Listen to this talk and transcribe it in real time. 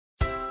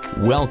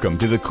Welcome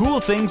to the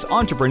Cool Things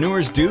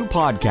Entrepreneurs Do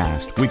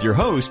podcast with your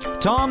host,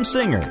 Tom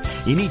Singer.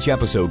 In each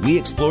episode, we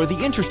explore the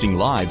interesting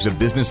lives of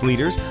business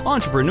leaders,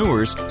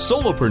 entrepreneurs,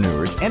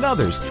 solopreneurs, and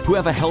others who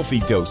have a healthy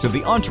dose of the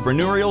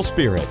entrepreneurial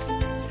spirit.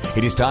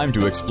 It is time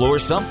to explore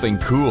something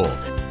cool.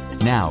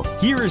 Now,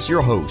 here is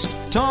your host,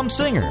 Tom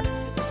Singer.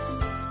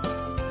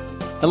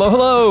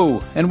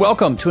 Hello, and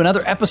welcome to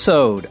another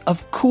episode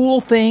of Cool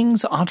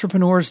Things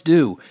Entrepreneurs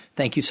Do.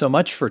 Thank you so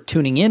much for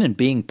tuning in and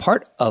being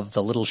part of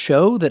the little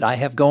show that I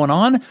have going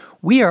on.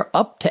 We are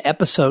up to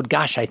episode,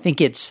 I think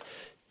it's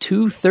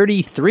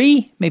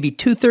 233, maybe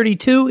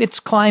 232.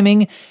 It's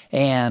climbing,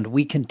 and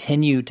we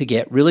continue to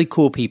get really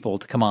cool people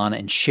to come on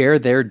and share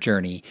their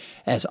journey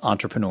as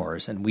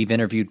entrepreneurs. And we've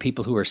interviewed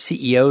people who are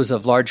CEOs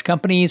of large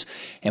companies,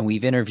 and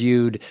we've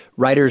interviewed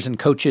writers and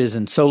coaches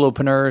and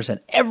solopreneurs and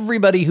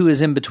everybody who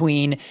is in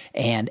between.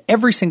 And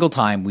every single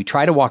time we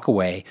try to walk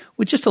away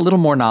with just a little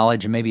more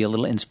knowledge and maybe a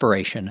little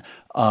inspiration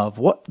of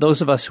what those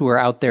of us who are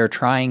out there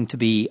trying to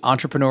be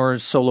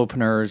entrepreneurs,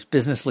 solopreneurs,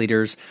 business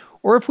leaders,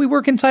 or if we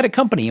work inside a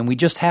company and we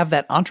just have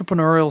that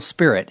entrepreneurial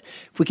spirit,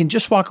 if we can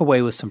just walk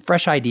away with some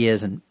fresh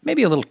ideas and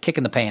maybe a little kick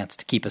in the pants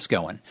to keep us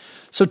going.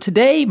 So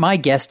today, my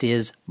guest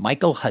is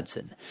Michael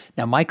Hudson.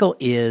 Now, Michael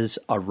is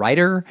a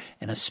writer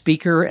and a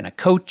speaker and a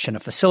coach and a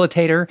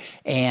facilitator,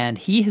 and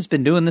he has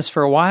been doing this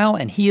for a while,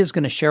 and he is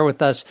going to share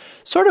with us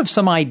sort of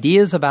some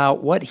ideas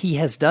about what he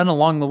has done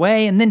along the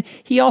way. And then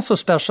he also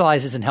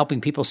specializes in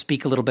helping people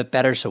speak a little bit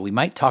better, so we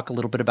might talk a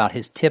little bit about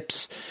his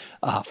tips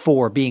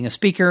for being a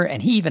speaker,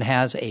 and he even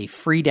has a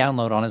free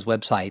download on his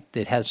website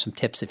that has some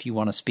tips if you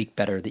want to speak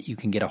better that you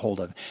can get a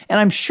hold of. And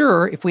I'm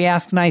sure if we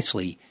ask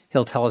nicely,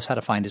 he'll tell us how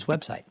to find his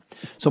website.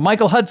 So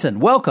Michael Hudson,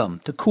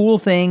 welcome to Cool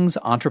Things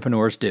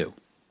Entrepreneurs Do.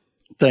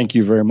 Thank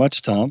you very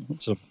much, Tom.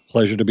 It's a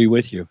pleasure to be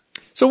with you.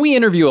 So we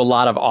interview a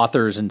lot of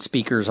authors and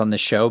speakers on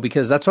this show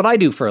because that's what I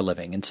do for a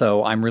living. And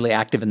so I'm really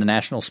active in the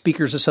National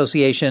Speakers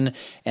Association.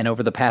 And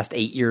over the past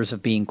 8 years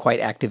of being quite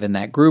active in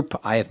that group,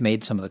 I have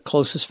made some of the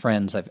closest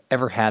friends I've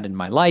ever had in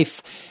my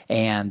life.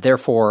 And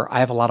therefore, I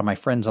have a lot of my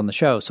friends on the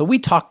show. So we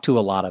talk to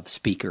a lot of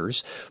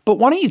speakers. But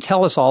why don't you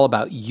tell us all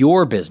about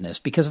your business?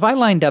 Because if I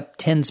lined up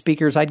 10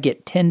 speakers, I'd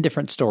get 10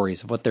 different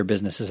stories of what their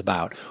business is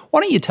about.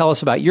 Why don't you tell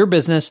us about your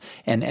business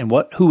and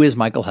who is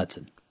Michael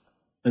Hudson?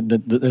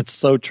 It's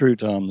so true,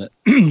 Tom, that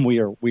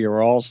we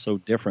are all so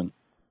different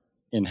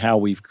in how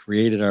we've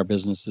created our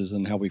businesses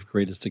and how we've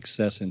created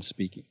success in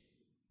speaking.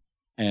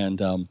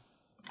 And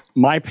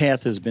my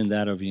path has been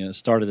that of,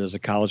 started as a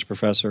college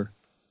professor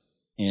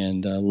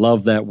and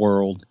love that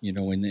world,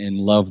 and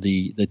love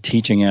the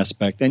teaching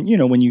aspect. And,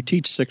 when you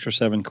teach 6 or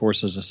 7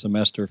 courses a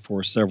semester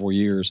for several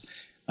years,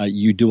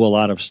 you do a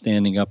lot of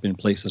standing up in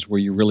places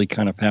where you really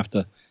kind of have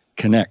to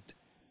connect,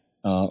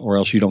 or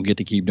else you don't get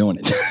to keep doing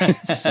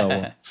it.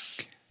 So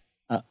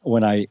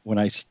when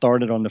I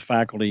started on the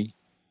faculty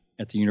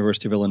at the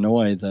University of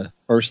Illinois, the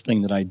first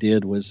thing that I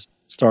did was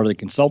started a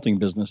consulting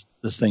business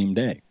the same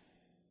day.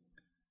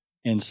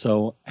 And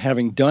so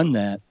having done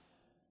that,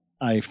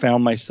 I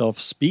found myself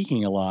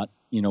speaking a lot,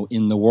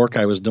 in the work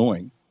I was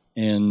doing.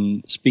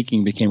 And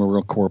speaking became a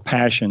real core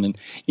passion. And,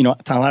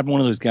 Tom, I'm one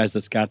of those guys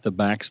that's got the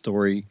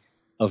backstory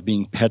of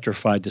being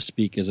petrified to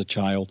speak as a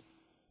child.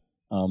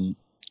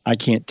 I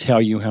can't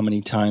tell you how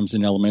many times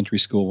in elementary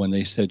school when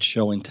they said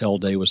show and tell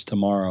day was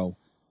tomorrow,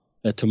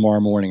 that tomorrow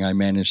morning I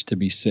managed to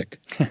be sick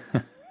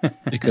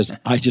because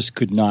I just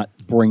could not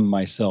bring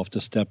myself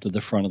to step to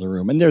the front of the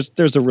room. And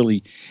there's a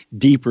really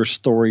deeper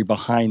story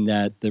behind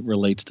that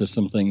relates to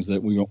some things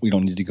that we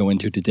don't need to go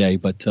into today.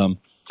 But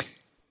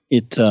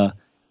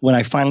when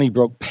I finally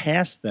broke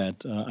past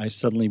that, I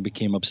suddenly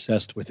became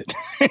obsessed with it.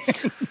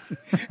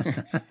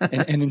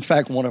 and in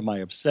fact, one of my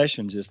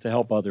obsessions is to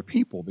help other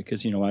people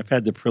because, I've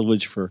had the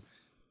privilege for,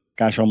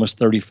 almost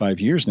 35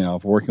 years now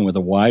of working with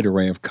a wide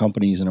array of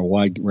companies and a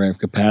wide array of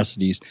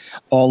capacities,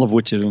 all of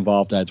which have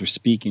involved either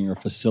speaking or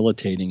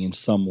facilitating in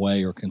some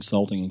way or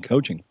consulting and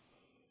coaching.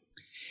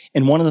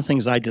 And one of the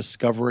things I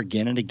discover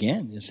again and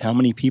again is how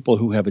many people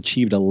who have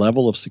achieved a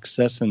level of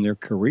success in their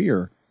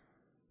career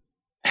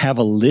have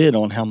a lid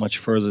on how much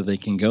further they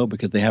can go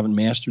because they haven't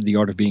mastered the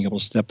art of being able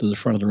to step to the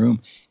front of the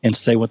room and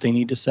say what they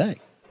need to say.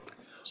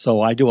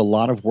 So I do a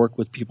lot of work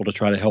with people to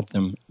try to help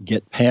them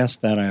get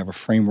past that. I have a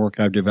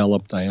framework I've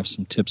developed. I have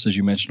some tips, as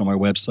you mentioned, on my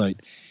website.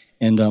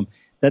 And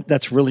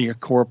that's really a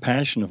core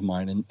passion of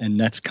mine. And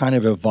that's kind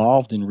of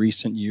evolved in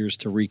recent years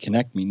to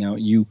reconnect me. Now,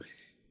 you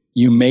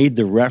made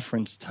the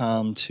reference,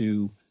 Tom,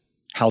 to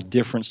how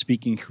different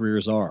speaking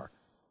careers are.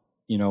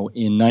 In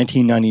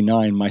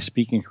 1999, my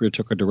speaking career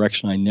took a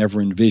direction I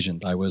never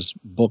envisioned. I was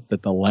booked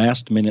at the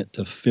last minute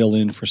to fill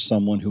in for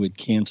someone who had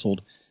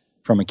canceled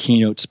from a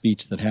keynote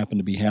speech that happened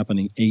to be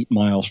happening 8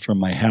 miles from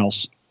my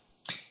house.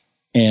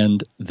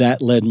 And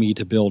that led me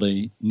to build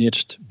a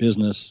niched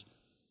business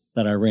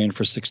that I ran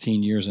for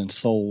 16 years and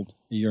sold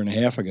a year and a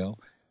half ago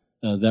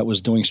that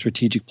was doing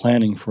strategic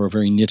planning for a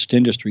very niched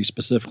industry,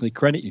 specifically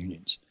credit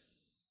unions.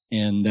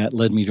 And that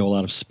led me to a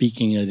lot of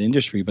speaking in that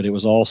industry, but it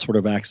was all sort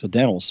of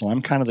accidental. So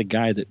I'm kind of the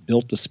guy that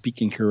built the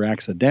speaking career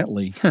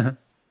accidentally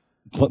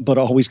but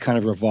always kind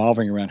of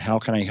revolving around how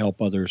can I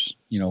help others,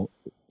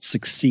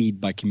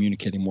 succeed by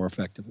communicating more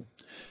effectively.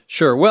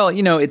 Sure. Well,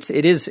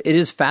 it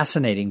is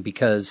fascinating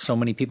because so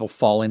many people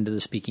fall into the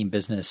speaking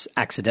business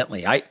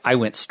accidentally. I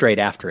went straight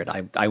after it.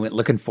 I went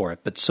looking for it,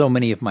 but so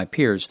many of our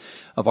peers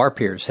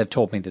have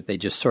told me that they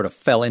just sort of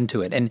fell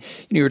into it. And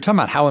you were talking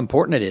about how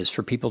important it is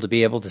for people to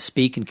be able to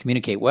speak and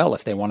communicate well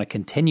if they want to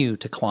continue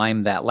to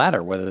climb that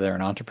ladder, whether they're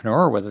an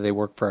entrepreneur or whether they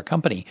work for a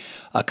company.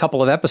 A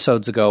couple of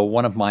episodes ago,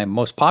 one of my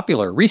most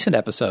popular recent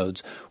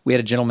episodes, we had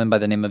a gentleman by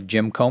the name of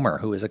Jim Comer,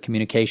 who is a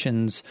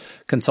communications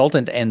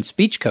consultant and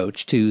speech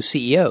coach to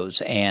CEOs.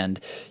 And,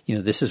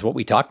 this is what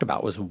we talked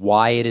about, was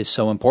why it is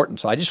so important.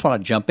 So I just want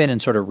to jump in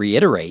and sort of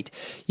reiterate,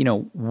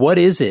 what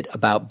is it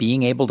about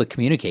being able to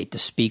communicate, to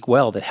speak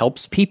well, that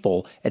helps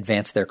people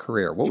advance their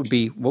career? What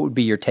would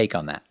be your take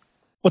on that?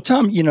 Well,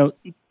 Tom,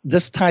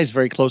 this ties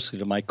very closely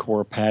to my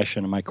core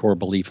passion and my core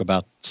belief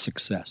about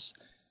success.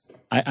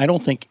 I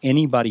don't think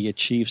anybody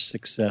achieves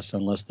success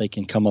unless they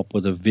can come up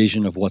with a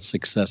vision of what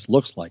success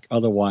looks like.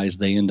 Otherwise,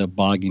 they end up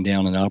bogging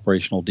down in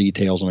operational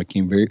details, and it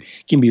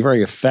can be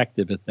very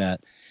effective at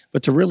that.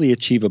 But to really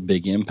achieve a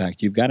big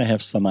impact, you've got to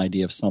have some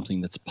idea of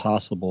something that's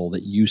possible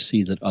that you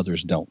see that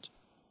others don't.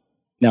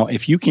 Now,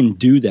 if you can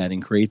do that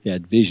and create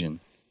that vision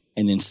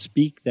and then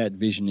speak that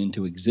vision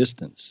into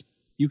existence,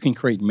 you can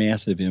create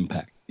massive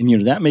impact.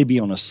 And, that may be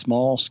on a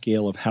small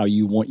scale of how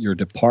you want your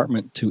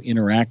department to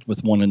interact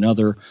with one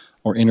another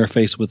or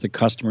interface with the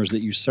customers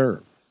that you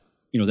serve.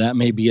 That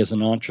may be as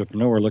an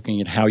entrepreneur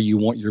looking at how you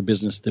want your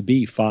business to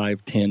be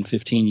 5, 10,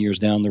 15 years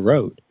down the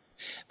road.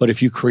 But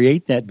if you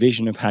create that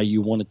vision of how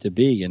you want it to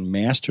be and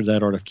master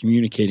that art of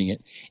communicating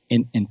it,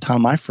 and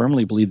Tom, I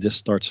firmly believe this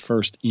starts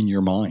first in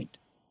your mind.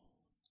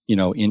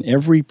 In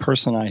every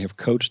person I have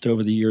coached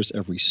over the years,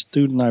 every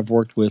student I've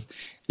worked with,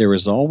 there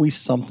is always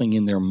something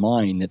in their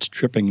mind that's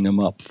tripping them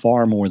up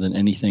far more than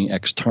anything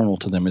external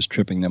to them is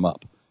tripping them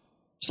up.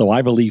 So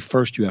I believe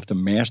first you have to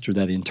master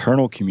that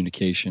internal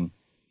communication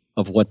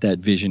of what that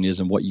vision is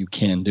and what you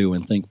can do,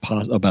 and think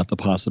about the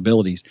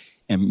possibilities,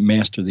 and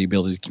master the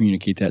ability to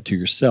communicate that to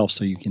yourself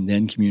so you can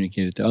then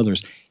communicate it to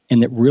others,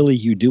 and that really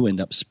you do end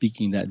up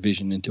speaking that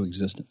vision into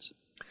existence.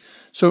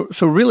 So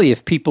really,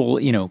 if people,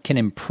 can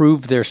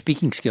improve their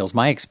speaking skills,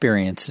 my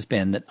experience has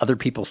been that other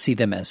people see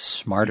them as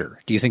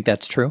smarter. Do you think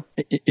that's true?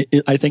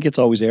 I think it's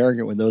always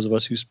arrogant when those of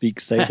us who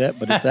speak say that,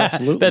 but it's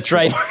absolutely That's true.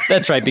 Right.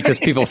 That's right, because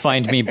people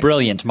find me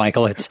brilliant,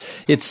 Michael.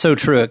 It's so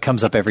true. It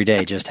comes up every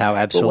day just how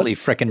absolutely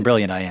frickin'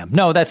 brilliant I am.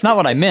 No, that's not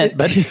what I meant,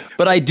 but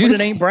I do. But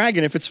it ain't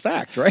bragging if it's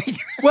fact, right?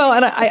 Well,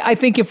 and I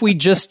think if we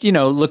just,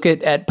 look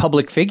at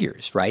public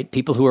figures, right?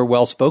 People who are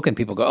well-spoken,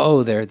 people go,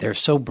 oh, they're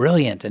so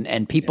brilliant.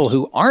 And people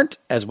who aren't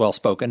as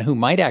well-spoken, who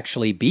might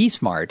actually be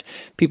smart,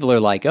 people are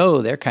like,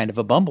 oh, they're kind of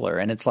a bumbler.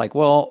 And it's like,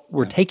 well,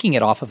 we're taking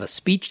it off of a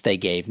speech they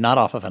gave, not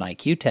off of an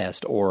IQ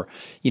test or,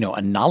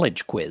 a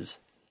knowledge quiz.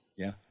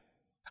 Yeah.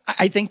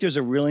 I think there's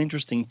a really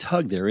interesting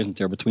tug there, isn't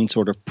there, between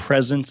sort of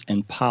presence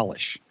and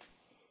polish.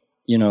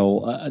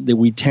 That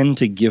we tend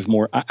to give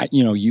more.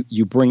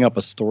 You bring up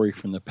a story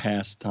from the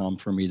past, Tom,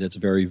 for me that's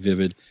very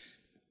vivid.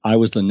 I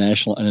was an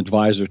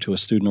advisor to a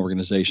student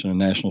organization, a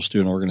national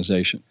student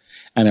organization.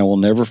 And I will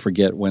never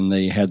forget when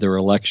they had their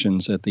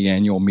elections at the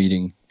annual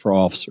meeting for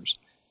officers.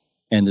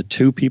 And the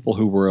two people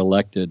who were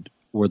elected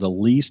were the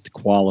least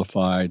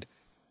qualified,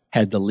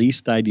 had the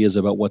least ideas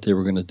about what they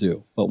were going to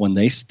do. But when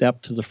they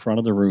stepped to the front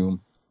of the room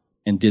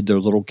and did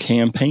their little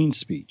campaign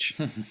speech,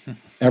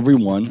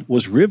 everyone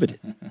was riveted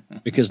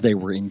because they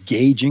were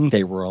engaging,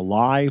 they were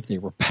alive, they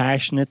were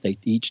passionate, they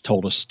each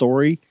told a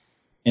story.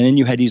 And then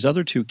you had these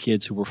other two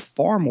kids who were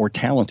far more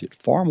talented,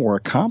 far more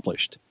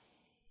accomplished.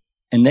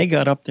 And they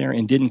got up there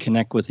and didn't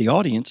connect with the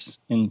audience,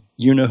 and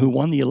you know who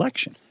won the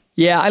election.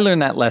 Yeah, I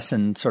learned that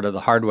lesson sort of the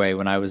hard way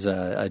when I was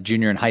a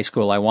junior in high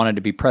school. I wanted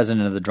to be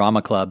president of the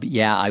drama club.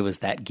 Yeah, I was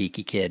that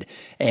geeky kid.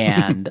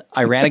 And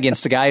I ran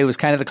against a guy who was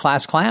kind of the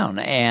class clown.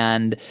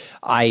 And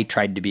I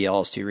tried to be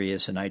all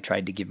serious, and I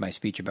tried to give my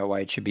speech about why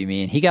it should be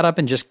me. And he got up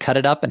and just cut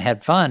it up and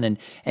had fun.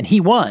 And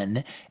he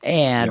won,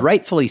 and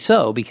rightfully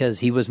so, because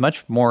he was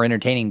much more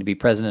entertaining to be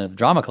president of the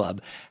drama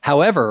club.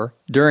 However,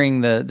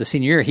 during the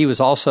senior year, he was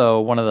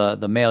also one of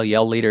the male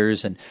yell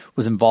leaders and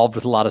was involved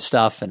with a lot of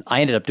stuff. And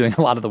I ended up doing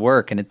a lot of the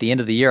work. And at the end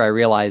of the year, I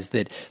realized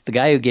that the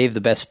guy who gave the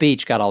best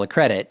speech got all the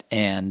credit,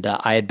 and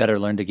I had better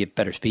learn to give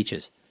better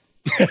speeches.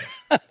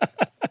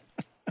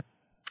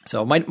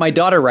 So my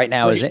daughter right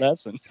now is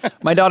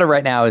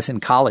in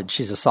college.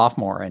 She's a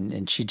sophomore,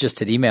 and she just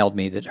had emailed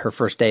me that her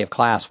first day of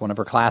class, one of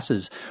her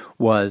classes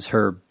was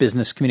her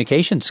business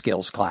communication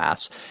skills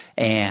class.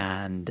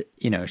 And,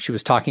 she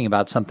was talking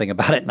about something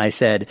about it. And I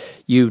said,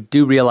 you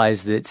do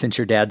realize that since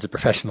your dad's a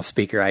professional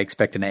speaker, I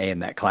expect an A in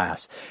that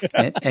class.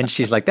 And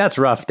she's like, that's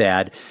rough,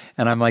 Dad.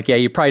 And I'm like, yeah,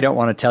 you probably don't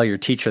want to tell your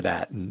teacher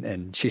that.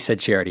 And she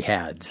said she already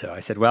had. So I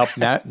said, well,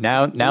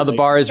 now the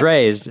bar is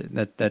raised.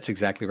 That's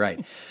exactly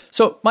right.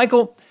 So,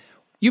 Michael,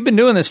 you've been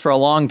doing this for a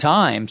long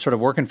time, sort of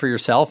working for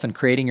yourself and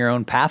creating your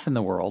own path in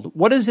the world.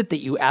 What is it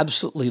that you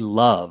absolutely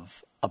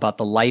love about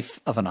the life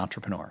of an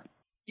entrepreneur?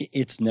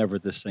 It's never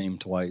the same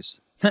twice.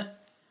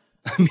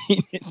 I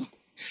mean, it's,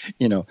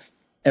 you know,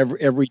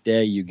 every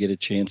day you get a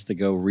chance to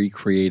go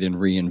recreate and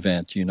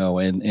reinvent,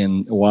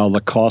 and while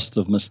the cost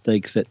of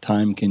mistakes at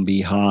time can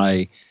be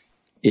high,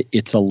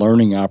 it's a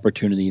learning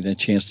opportunity and a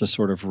chance to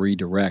sort of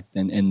redirect.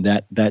 And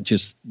that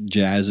just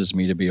jazzes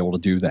me to be able to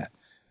do that.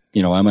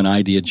 I'm an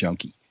idea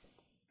junkie.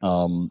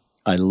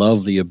 I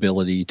love the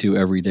ability to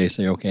every day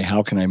say, okay,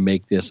 how can I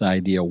make this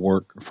idea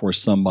work for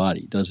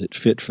somebody? Does it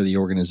fit for the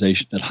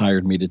organization that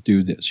hired me to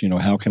do this?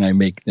 How can I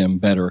make them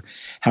better?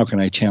 How can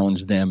I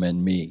challenge them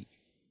and me?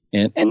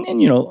 And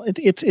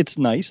it's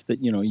nice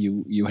that,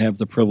 you have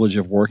the privilege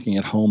of working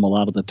at home a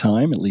lot of the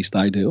time, at least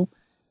I do.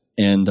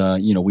 And,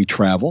 we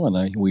travel,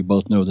 and we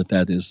both know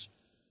that is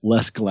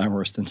less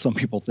glamorous than some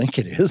people think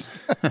it is,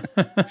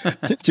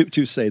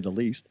 to say the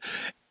least.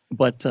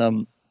 But,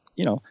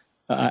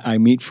 I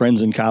meet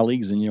friends and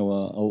colleagues, and,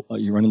 you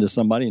run into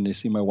somebody and they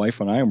see my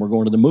wife and I, and we're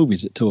going to the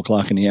movies at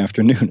 2:00 in the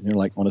afternoon. And they're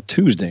like, on a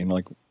Tuesday. And I'm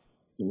like,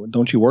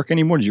 don't you work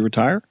anymore? Did you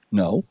retire?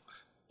 No.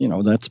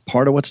 That's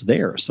part of what's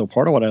there. So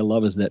part of what I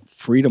love is that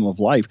freedom of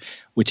life,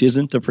 which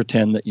isn't to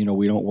pretend that,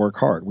 we don't work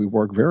hard. We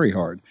work very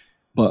hard.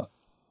 But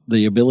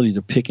the ability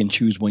to pick and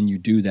choose when you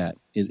do that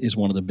is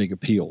one of the big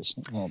appeals.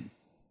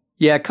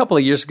 Yeah, a couple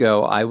of years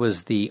ago, I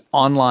was the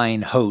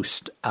online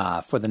host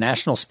for the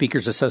National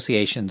Speakers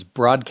Association's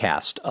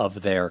broadcast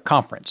of their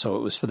conference. So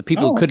it was for the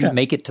people who couldn't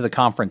make it to the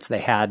conference. They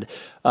had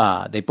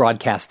they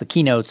broadcast the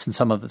keynotes and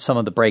some of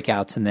the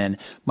breakouts, and then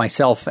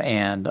myself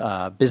and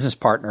business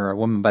partner, a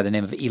woman by the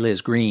name of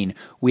Eliz Green,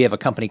 we have a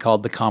company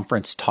called The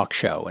Conference Talk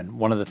Show. And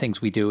one of the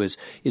things we do is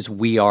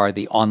we are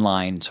the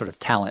online sort of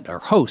talent or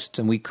hosts,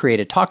 and we create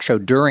a talk show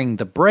during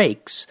the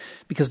breaks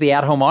because the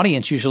at-home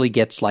audience usually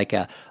gets like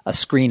a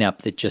screen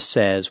up that just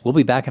says, we'll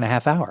be back in a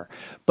half hour.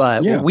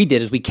 But what we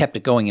did is we kept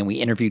it going, and we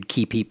interviewed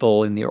key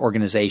people in the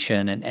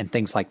organization and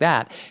things like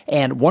that.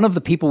 And one of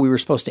the people we were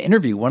supposed to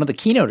interview, one of the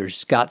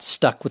keynoters, got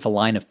stuck with a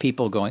line of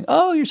people going,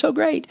 oh, you're so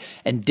great,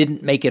 and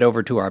didn't make it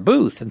over to our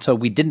booth. And so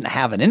we didn't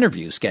have an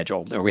interview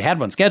scheduled, or we had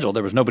one scheduled.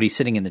 There was nobody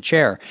sitting in the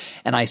chair.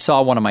 And I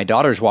saw one of my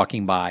daughters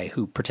walking by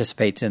who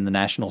participates in the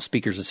National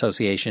Speakers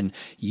Association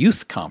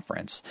Youth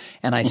Conference.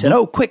 And I said,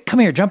 oh, quick, come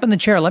here, jump in the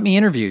chair, let me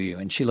interview you.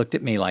 And she looked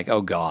at me like,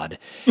 oh, God.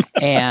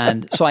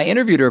 And so I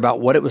interviewed her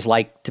about what it was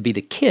like to be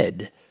the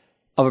kid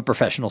of a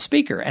professional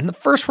speaker. And the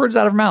first words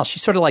out of her mouth, she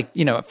sort of like,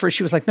 at first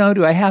she was like, no,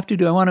 do I have to?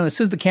 Do I want to? As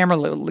soon as the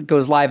camera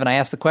goes live and I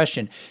ask the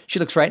question, she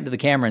looks right into the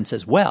camera and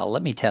says, well,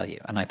 let me tell you.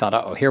 And I thought,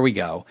 oh, here we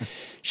go.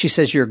 She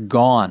says, you're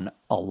gone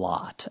a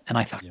lot. And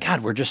I thought,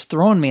 God, we're just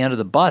throwing me under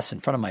the bus in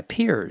front of my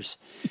peers.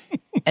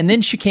 And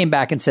then she came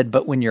back and said,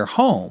 but when you're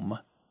home,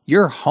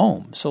 you're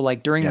home. So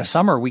like during the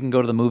summer, we can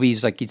go to the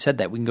movies, like you said,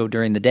 that we can go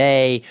during the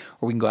day,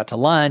 or we can go out to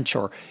lunch,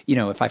 or,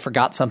 if I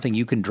forgot something,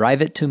 you can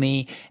drive it to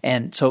me.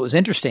 And so it was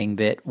interesting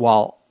that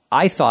while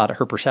I thought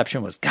her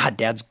perception was, God,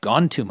 Dad's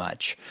gone too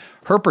much,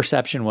 her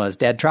perception was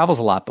Dad travels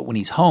a lot, but when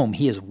he's home,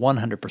 he is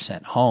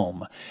 100%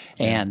 home.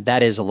 And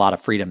that is a lot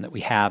of freedom that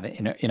we have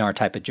in our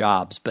type of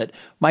jobs. But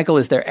Michael,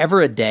 is there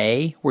ever a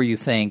day where you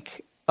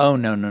think, oh,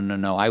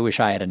 no, I wish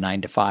I had a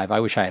 9-to-5. I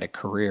wish I had a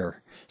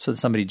career, so that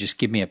somebody just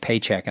give me a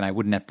paycheck and I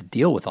wouldn't have to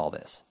deal with all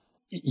this?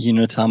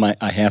 Tom,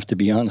 I have to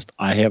be honest.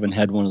 I haven't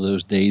had one of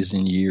those days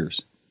in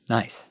years.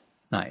 Nice.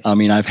 I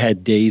mean, I've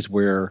had days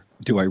where,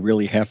 do I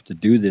really have to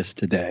do this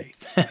today?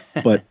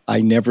 But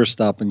I never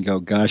stop and go,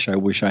 gosh, I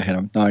wish I had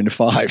a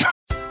 9-to-5.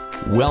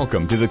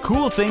 Welcome to the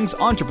Cool Things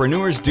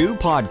Entrepreneurs Do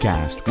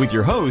podcast with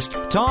your host,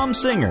 Tom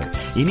Singer.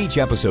 In each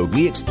episode,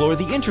 we explore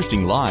the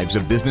interesting lives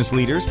of business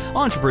leaders,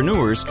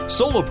 entrepreneurs,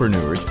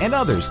 solopreneurs, and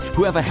others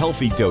who have a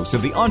healthy dose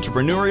of the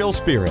entrepreneurial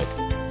spirit.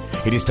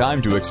 It is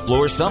time to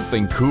explore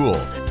something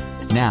cool.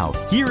 Now,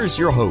 here is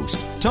your host,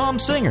 Tom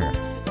Singer.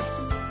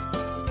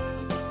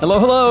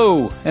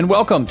 Hello, and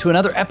welcome to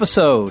another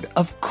episode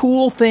of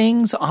Cool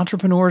Things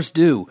Entrepreneurs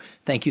Do.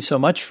 Thank you so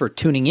much for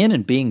tuning in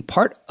and being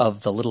part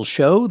of the little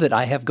show that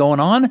I have going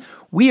on.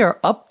 We are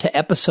up to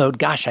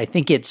episode, I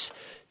think it's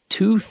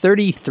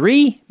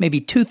 233,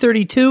 maybe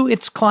 232.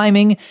 It's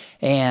climbing,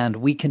 and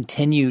we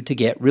continue to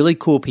get really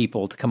cool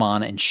people to come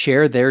on and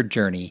share their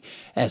journey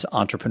as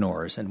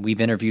entrepreneurs. And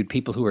we've interviewed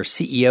people who are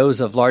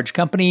CEOs of large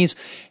companies,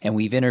 and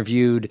we've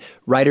interviewed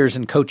writers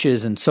and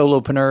coaches and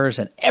solopreneurs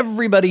and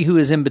everybody who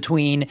is in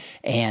between.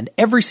 And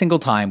every single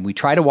time we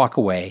try to walk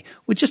away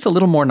with just a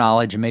little more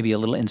knowledge and maybe a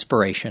little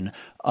inspiration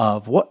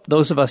of what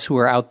those of us who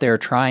are out there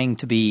trying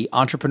to be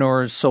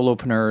entrepreneurs,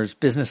 solopreneurs,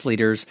 business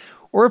leaders,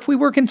 or if we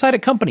work inside a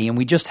company and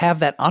we just have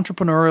that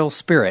entrepreneurial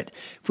spirit,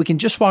 if we can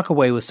just walk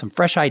away with some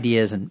fresh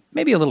ideas and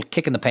maybe a little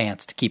kick in the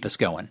pants to keep us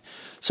going.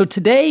 So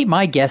today,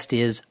 my guest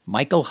is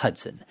Michael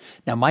Hudson.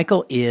 Now,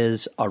 Michael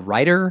is a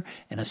writer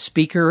and a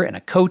speaker and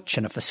a coach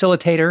and a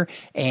facilitator,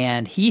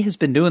 and he has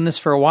been doing this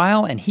for a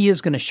while, and he is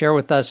going to share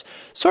with us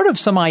sort of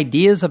some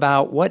ideas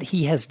about what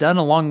he has done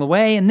along the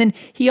way. And then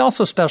he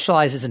also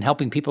specializes in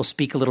helping people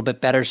speak a little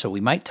bit better, so we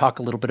might talk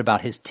a little bit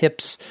about his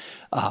tips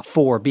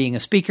for being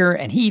a speaker.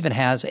 And he even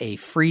has a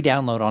free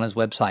download on his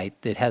website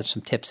that has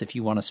some tips if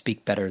you want to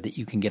speak better that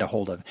you can get a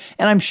hold of.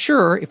 And I'm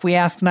sure if we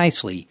ask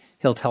nicely,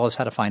 he'll tell us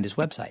how to find his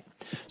website.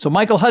 So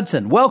Michael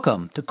Hudson,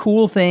 welcome to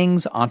Cool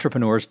Things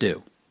Entrepreneurs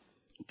Do.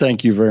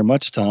 Thank you very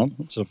much, Tom.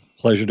 It's a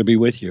pleasure to be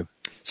with you.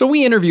 So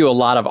we interview a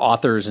lot of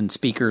authors and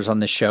speakers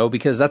on this show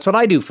because that's what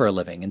I do for a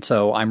living. And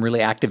so I'm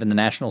really active in the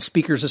National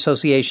Speakers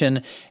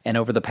Association. And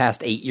over the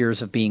past 8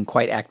 years of being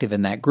quite active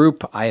in that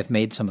group, I have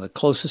made some of the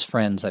closest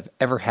friends I've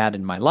ever had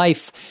in my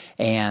life.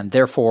 And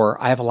therefore,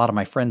 I have a lot of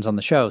my friends on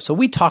the show. So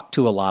we talk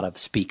to a lot of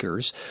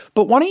speakers.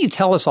 But why don't you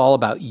tell us all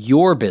about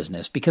your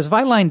business? Because if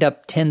I lined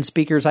up 10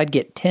 speakers, I'd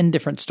get 10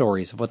 different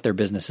stories of what their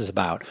business is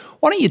about.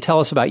 Why don't you tell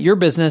us about your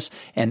business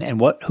and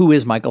who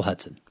is Michael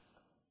Hudson?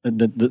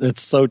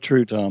 It's so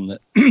true, Tom, that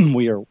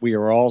we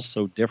are all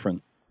so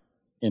different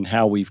in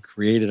how we've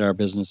created our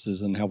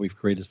businesses and how we've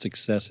created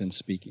success in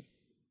speaking.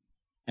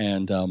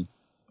 And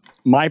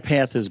my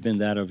path has been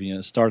that of,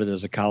 started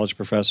as a college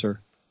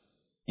professor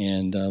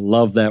and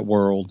love that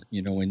world,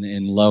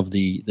 and love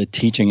the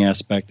teaching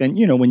aspect. And,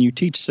 when you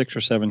teach 6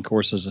 or 7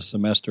 courses a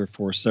semester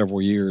for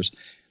several years,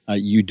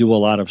 you do a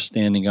lot of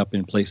standing up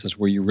in places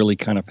where you really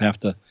kind of have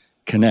to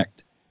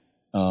connect,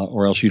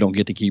 or else you don't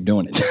get to keep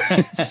doing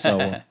it.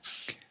 So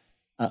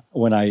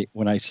when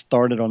I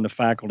started on the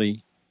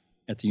faculty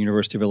at the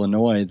University of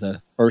Illinois,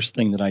 the first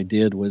thing that I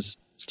did was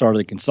started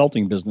a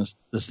consulting business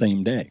the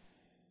same day.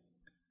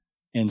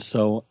 And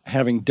so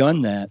having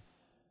done that,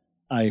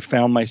 I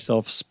found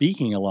myself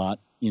speaking a lot,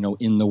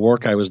 in the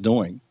work I was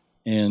doing.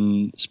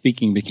 And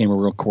speaking became a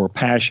real core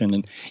passion.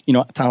 And,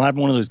 Tom, I'm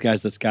one of those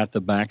guys that's got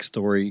the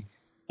backstory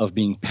of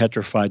being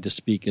petrified to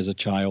speak as a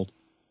child.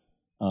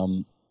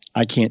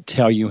 I can't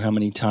tell you how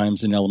many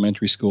times in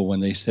elementary school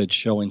when they said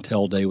show and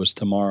tell day was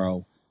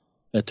tomorrow,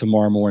 that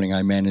tomorrow morning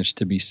I managed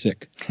to be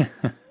sick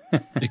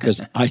because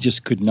I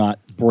just could not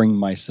bring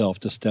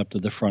myself to step to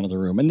the front of the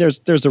room. And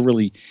there's a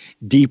really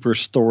deeper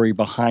story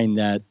behind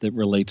that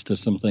relates to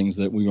some things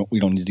that we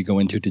don't need to go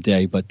into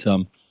today. But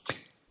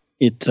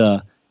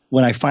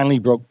when I finally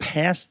broke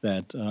past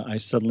that, I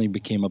suddenly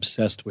became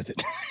obsessed with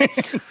it.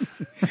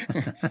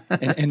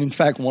 and in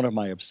fact, one of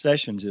my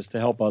obsessions is to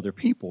help other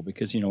people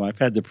because, I've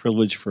had the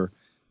privilege for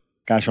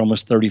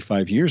almost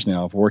 35 years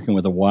now of working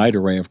with a wide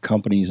array of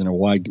companies in a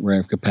wide array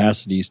of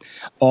capacities,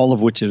 all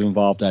of which have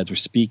involved either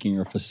speaking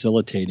or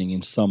facilitating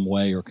in some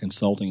way or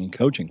consulting and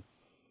coaching.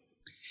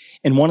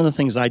 And one of the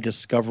things I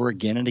discover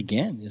again and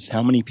again is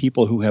how many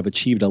people who have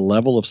achieved a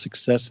level of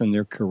success in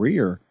their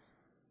career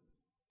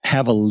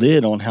have a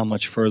lid on how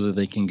much further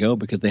they can go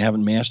because they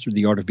haven't mastered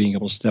the art of being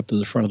able to step to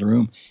the front of the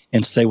room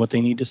and say what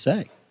they need to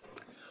say.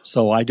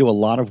 So I do a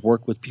lot of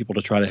work with people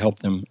to try to help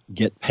them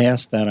get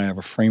past that. I have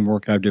a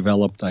framework I've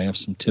developed. I have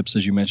some tips,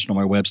 as you mentioned,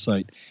 on my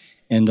website.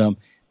 And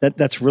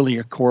that's really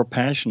a core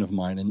passion of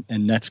mine.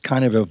 And that's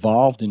kind of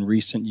evolved in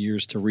recent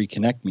years to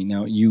reconnect me.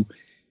 Now, you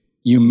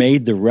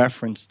made the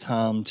reference,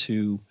 Tom,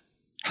 to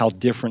how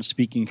different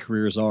speaking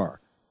careers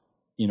are.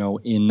 In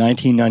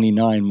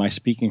 1999, my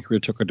speaking career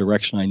took a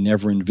direction I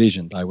never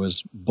envisioned. I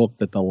was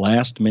booked at the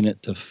last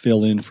minute to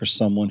fill in for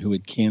someone who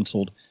had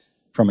canceled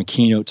from a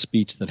keynote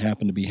speech that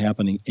happened to be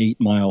happening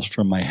 8 miles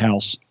from my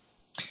house.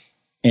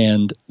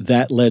 And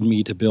that led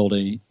me to build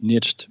a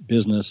niched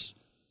business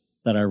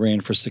that I ran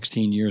for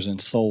 16 years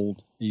and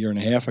sold a year and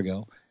a half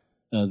ago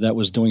that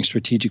was doing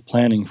strategic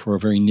planning for a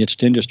very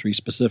niched industry,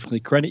 specifically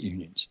credit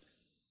unions.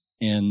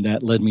 And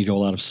that led me to a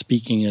lot of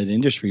speaking in that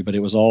industry, but it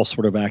was all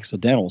sort of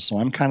accidental. So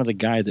I'm kind of the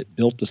guy that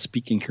built the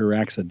speaking career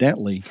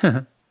accidentally,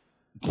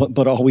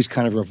 but always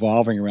kind of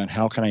revolving around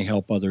how can I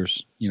help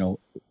others,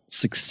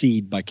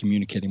 succeed by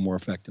communicating more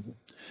effectively.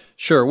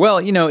 Sure. Well,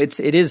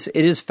 it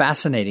is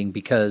fascinating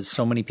because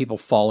so many people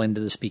fall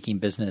into the speaking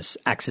business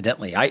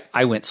accidentally.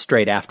 I went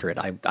straight after it.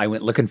 I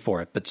went looking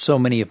for it, but so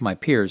many of our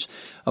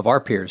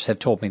peers have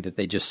told me that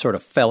they just sort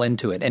of fell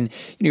into it. And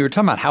you were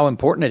talking about how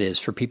important it is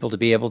for people to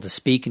be able to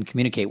speak and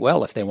communicate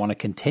well if they want to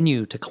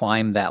continue to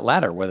climb that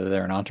ladder, whether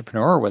they're an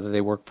entrepreneur or whether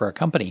they work for a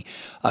company.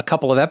 A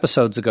couple of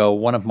episodes ago,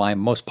 one of my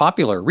most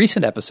popular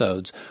recent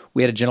episodes,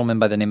 we had a gentleman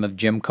by the name of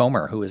Jim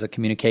Comer, who is a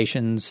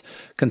communications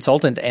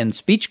consultant and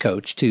speech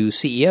coach to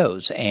CEOs.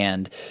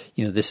 And,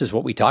 this is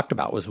what we talked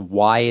about was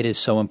why it is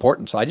so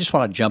important. So I just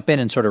want to jump in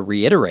and sort of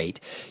reiterate,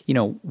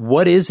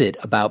 what is it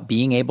about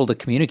being able to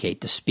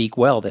communicate, to speak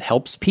well that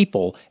helps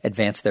people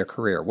advance their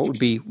career? What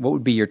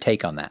would be your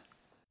take on that?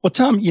 Well,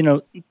 Tom,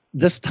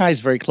 this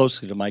ties very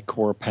closely to my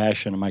core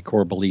passion and my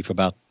core belief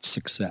about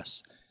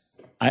success.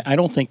 I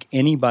don't think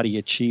anybody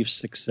achieves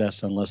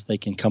success unless they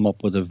can come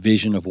up with a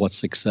vision of what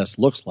success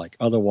looks like.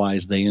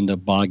 Otherwise, they end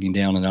up bogging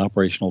down in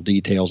operational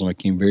details, and it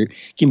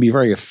can be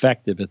very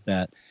effective at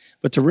that.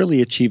 But to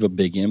really achieve a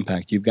big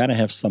impact, you've got to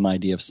have some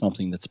idea of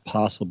something that's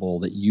possible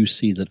that you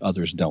see that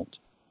others don't.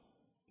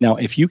 Now,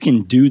 if you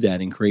can do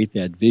that and create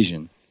that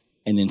vision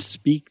and then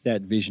speak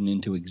that vision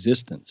into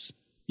existence,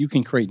 you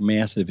can create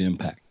massive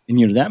impact.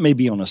 And that may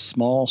be on a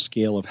small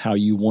scale of how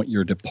you want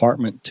your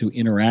department to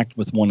interact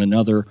with one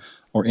another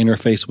or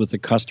interface with the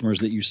customers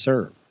that you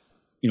serve.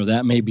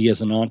 That may be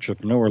as an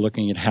entrepreneur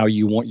looking at how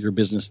you want your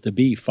business to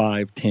be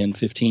 5, 10,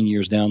 15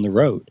 years down the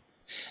road.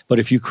 But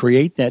if you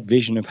create that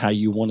vision of how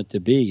you want it to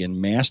be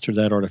and master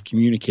that art of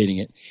communicating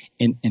it,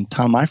 and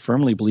Tom, I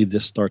firmly believe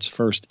this starts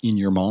first in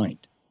your mind.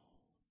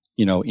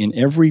 In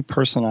every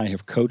person I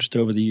have coached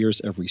over the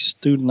years, every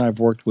student I've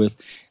worked with,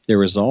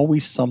 there is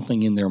always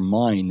something in their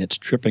mind that's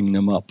tripping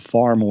them up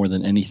far more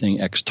than anything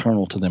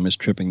external to them is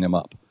tripping them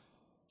up.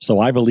 So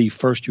I believe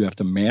first you have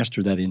to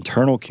master that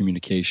internal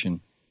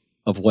communication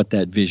of what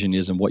that vision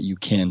is and what you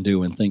can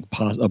do, and think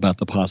about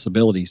the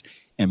possibilities,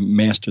 and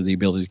master the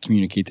ability to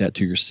communicate that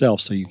to yourself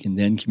so you can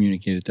then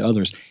communicate it to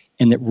others,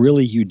 and that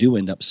really you do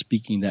end up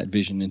speaking that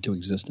vision into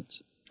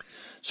existence.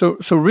 So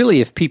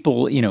really, if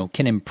people,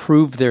 can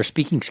improve their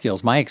speaking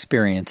skills, my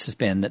experience has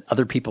been that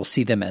other people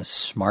see them as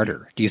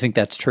smarter. Do you think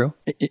that's true?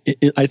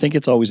 I think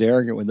it's always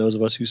arrogant when those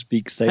of us who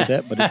speak say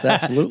that, but it's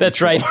absolutely That's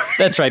true. right.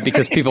 That's right,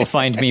 because people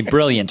find me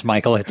brilliant,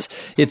 Michael.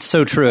 It's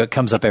so true. It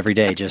comes up every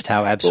day just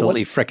how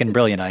absolutely frickin'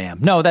 brilliant I am.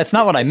 No, that's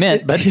not what I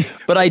meant, but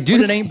I do.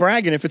 But it ain't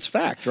bragging if it's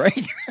fact,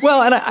 right?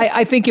 Well, and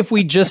I think if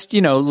we just,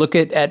 look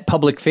at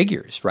public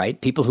figures, right?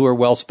 People who are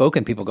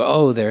well-spoken, people go,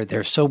 oh,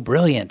 they're so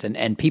brilliant.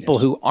 And people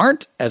who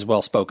aren't as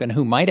well-spoken,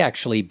 who might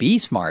actually be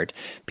smart,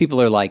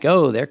 people are like,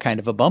 oh, they're kind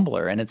of a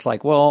bumbler. And it's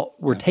like, well,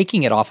 we're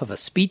taking it off of a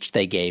speech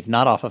they gave,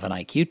 not off of an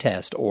IQ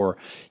test or,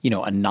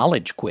 a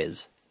knowledge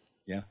quiz.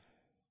 Yeah.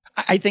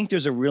 I think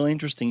there's a really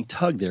interesting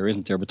tug there,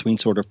 isn't there, between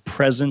sort of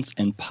presence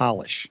and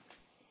polish.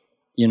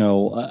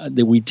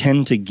 That we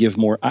tend to give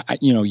more.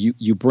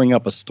 You bring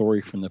up a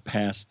story from the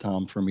past,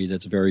 Tom, for me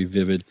that's very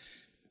vivid.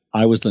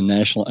 I was an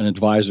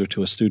advisor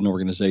to a student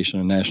organization,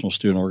 a national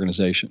student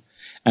organization.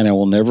 And I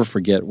will never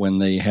forget when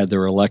they had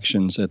their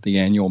elections at the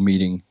annual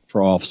meeting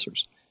for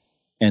officers.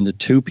 And the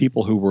two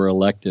people who were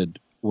elected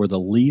were the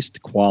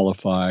least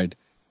qualified,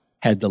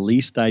 had the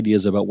least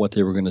ideas about what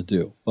they were going to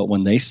do. But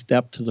when they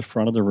stepped to the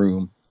front of the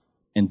room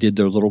and did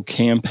their little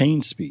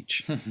campaign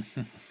speech,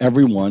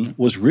 everyone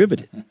was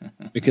riveted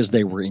because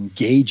they were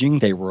engaging,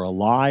 they were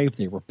alive,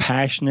 they were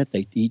passionate,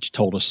 they each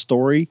told a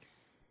story.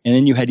 And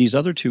then you had these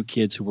other two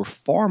kids who were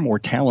far more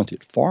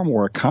talented, far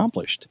more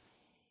accomplished.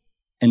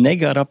 And they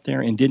got up there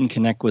and didn't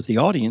connect with the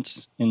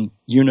audience, and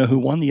you know who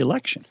won the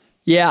election.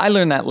 Yeah, I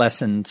learned that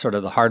lesson sort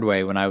of the hard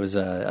way when I was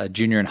a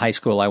junior in high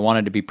school. I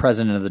wanted to be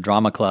president of the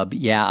drama club.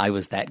 Yeah, I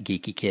was that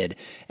geeky kid.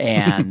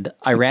 And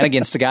I ran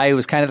against a guy who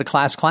was kind of the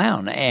class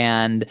clown.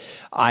 And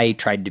I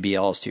tried to be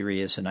all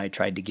serious, and I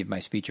tried to give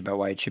my speech about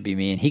why it should be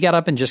me. And he got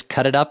up and just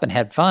cut it up and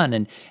had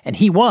fun. And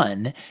he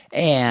won,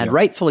 and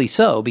rightfully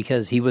so,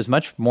 because he was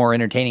much more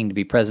entertaining to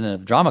be president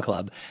of the drama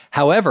club.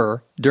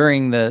 However,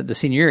 during the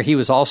senior year, he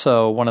was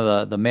also one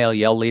of the male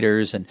yell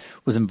leaders and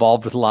was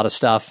involved with a lot of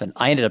stuff. And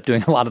I ended up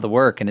doing a lot of the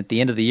work. And at the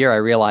end of the year, I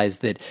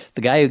realized that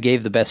the guy who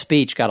gave the best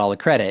speech got all the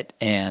credit,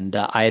 and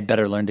I had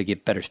better learn to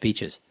give better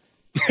speeches.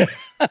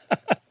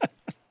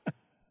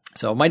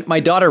 So my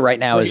daughter right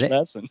now is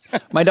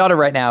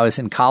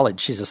in college.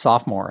 She's a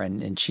sophomore,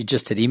 and she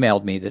just had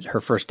emailed me that her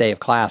first day of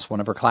class, one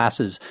of her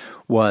classes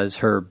was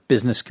her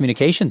business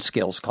communication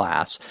skills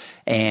class.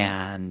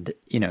 And,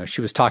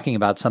 she was talking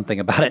about something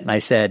about it. And I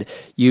said,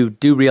 you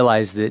do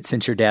realize that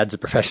since your dad's a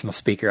professional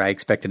speaker, I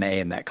expect an A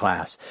in that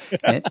class.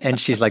 And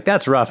she's like,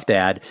 that's rough,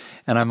 Dad.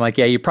 And I'm like,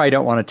 yeah, you probably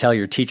don't want to tell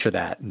your teacher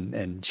that.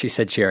 And she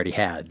said she already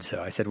had.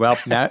 So I said, well,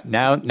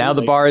 now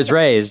the bar is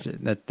raised.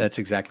 That's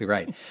exactly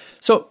right.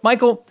 So,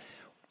 Michael,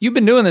 you've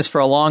been doing this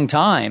for a long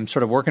time,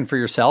 sort of working for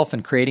yourself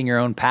and creating your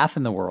own path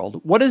in the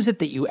world. What is it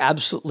that you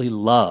absolutely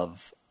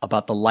love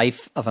about the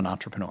life of an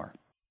entrepreneur?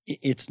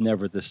 It's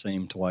never the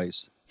same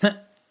twice.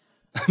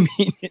 I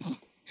mean,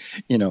 it's,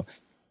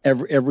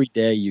 every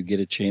day you get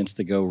a chance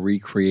to go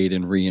recreate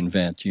and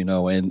reinvent,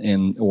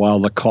 and while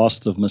the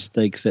cost of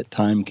mistakes at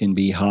time can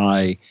be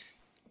high,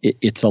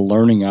 it's a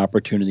learning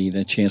opportunity and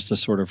a chance to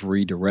sort of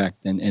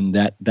redirect. And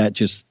that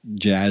just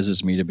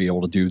jazzes me to be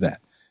able to do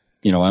that.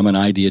 I'm an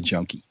idea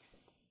junkie.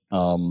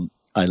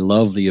 I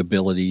love the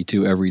ability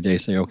to every day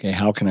say, okay,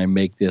 how can I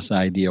make this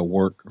idea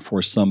work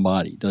for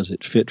somebody? Does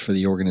it fit for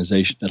the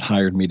organization that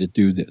hired me to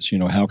do this?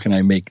 How can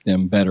I make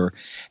them better?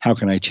 How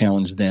can I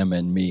challenge them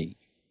and me?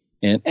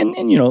 And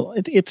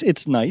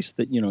it's nice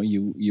that,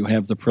 you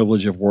have the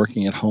privilege of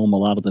working at home a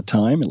lot of the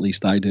time, at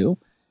least I do.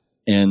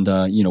 And,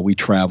 we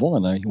travel,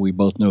 and we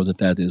both know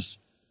that is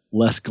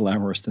less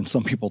glamorous than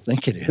some people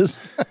think it is,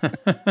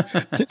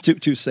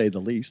 to say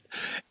the least.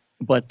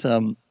 But,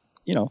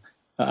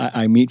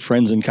 I meet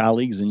friends and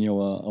colleagues, and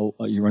you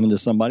run into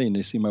somebody and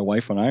they see my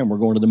wife and I, and we're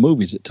going to the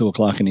movies at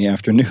 2:00 in the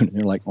afternoon. And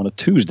they're like, on a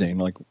Tuesday,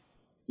 and like,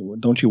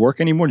 don't you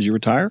work anymore? Did you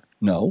retire?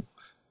 No.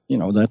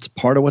 That's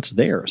part of what's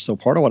there. So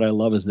part of what I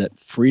love is that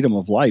freedom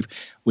of life,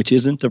 which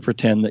isn't to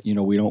pretend that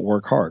we don't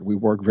work hard. We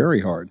work very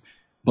hard,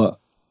 but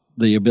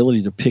the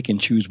ability to pick and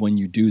choose when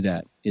you do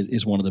that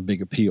is one of the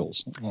big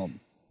appeals.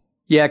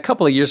 Yeah, a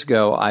couple of years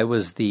ago, I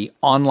was the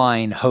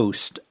online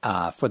host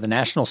for the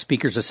National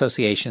Speakers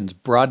Association's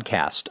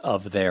broadcast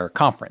of their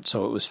conference.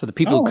 So it was for the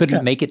people who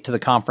couldn't make it to the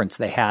conference.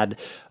 They had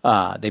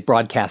they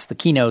broadcast the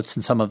keynotes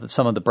and some of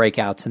the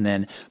breakouts, and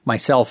then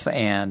myself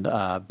and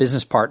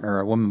business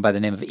partner, a woman by the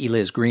name of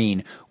Eliz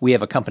Green, we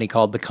have a company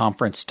called The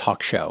Conference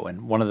Talk Show,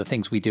 and one of the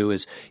things we do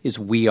is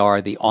we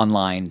are the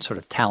online sort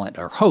of talent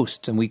or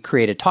hosts, and we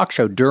create a talk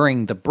show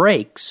during the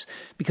breaks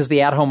because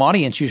the at-home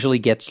audience usually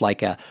gets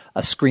like a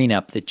screen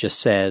up that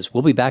just says,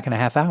 we'll be back in a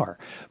half hour.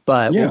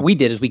 But what we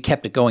did is we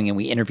kept it going and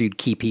we interviewed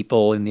key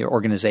people in the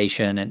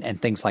organization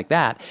and things like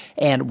that.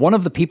 And one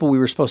of the people we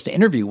were supposed to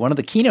interview, one of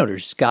the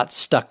keynoters, got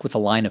stuck with a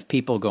line of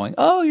people going,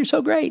 oh, you're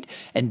so great,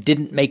 and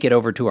didn't make it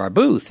over to our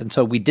booth. And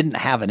so we didn't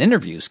have an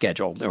interview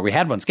scheduled, or we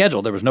had one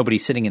scheduled. There was nobody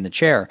sitting in the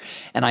chair.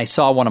 And I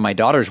saw one of my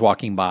daughters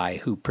walking by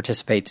who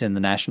participates in the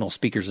National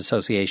Speakers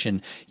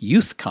Association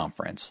Youth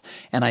Conference.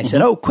 And I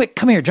said, oh, quick,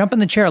 come here, jump in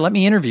the chair, let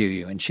me interview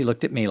you. And she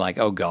looked at me like,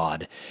 oh,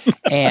 God.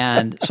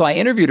 And so I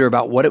interviewed her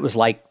about what it was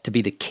like to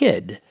be the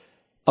kid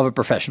of a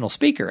professional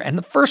speaker. And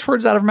the first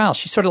words out of her mouth,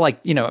 she sort of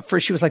like, at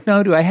first she was like,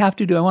 no, do I have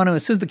to? Do I want to?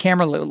 As soon as the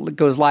camera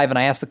goes live and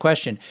I ask the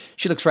question,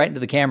 she looks right into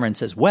the camera and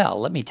says, well,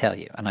 let me tell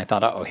you. And I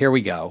thought, oh, here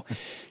we go.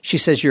 She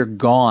says, you're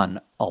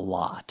gone a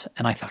lot.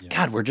 And I thought,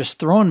 God, we're just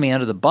throwing me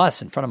under the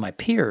bus in front of my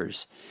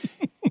peers.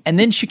 And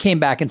then she came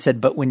back and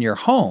said, but when you're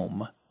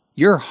home,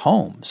 you're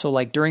home. So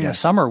like during the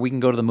summer, we can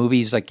go to the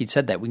movies, like you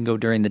said that. We can go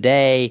during the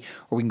day,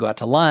 or we can go out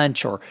to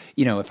lunch, or,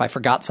 if I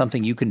forgot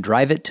something, you can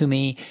drive it to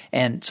me.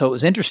 And so it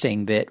was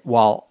interesting that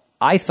while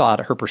I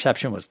thought her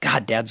perception was,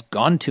 God, Dad's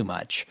gone too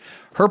much,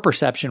 her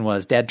perception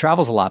was Dad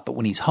travels a lot, but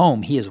when he's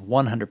home, he is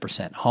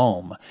 100%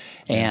 home.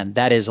 And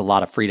that is a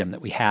lot of freedom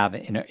that we have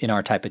in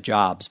our type of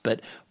jobs.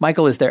 But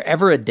Michael, is there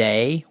ever a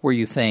day where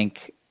you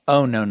think,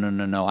 oh,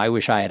 no, I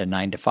wish I had a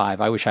 9-to-5.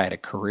 I wish I had a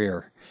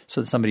career, so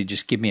that somebody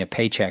just give me a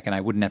paycheck and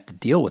I wouldn't have to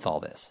deal with all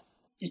this?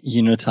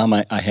 Tom,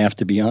 I have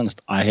to be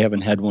honest. I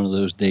haven't had one of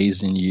those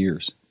days in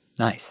years.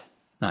 Nice.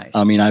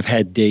 I mean, I've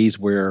had days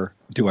where,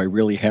 do I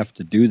really have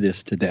to do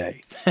this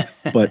today?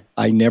 But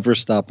I never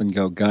stop and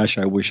go, gosh,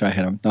 I wish I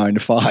had a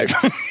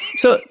 9-to-5.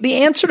 So the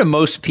answer to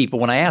most people,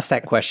 when I ask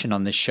that question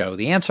on this show,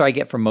 the answer I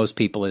get from most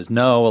people is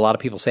no. A lot of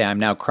people say I'm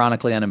now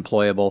chronically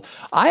unemployable.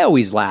 I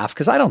always laugh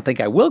because I don't think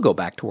I will go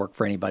back to work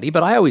for anybody,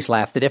 but I always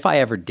laugh that if I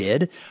ever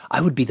did,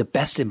 I would be the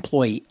best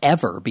employee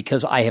ever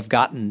because I have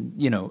gotten,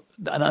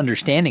 an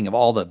understanding of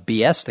all the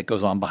BS that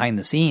goes on behind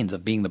the scenes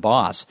of being the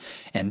boss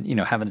and,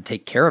 having to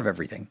take care of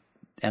everything.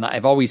 And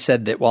I've always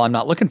said that while I'm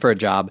not looking for a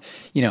job,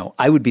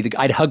 I would be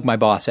I'd hug my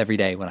boss every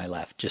day when I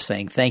left, just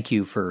saying thank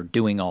you for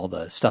doing all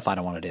the stuff I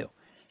don't want to do.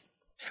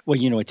 Well,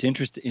 it's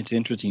interesting. It's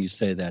interesting you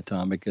say that,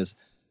 Tom, because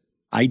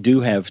I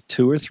do have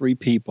 2 or 3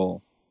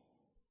 people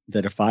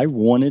that if I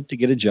wanted to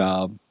get a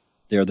job,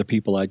 they're the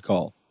people I'd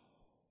call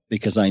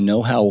because I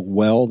know how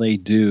well they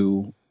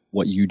do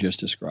what you just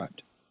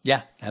described.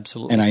 Yeah,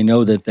 absolutely. And I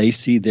know that they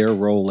see their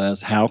role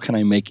as how can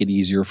I make it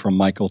easier for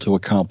Michael to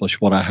accomplish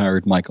what I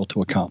hired Michael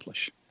to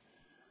accomplish.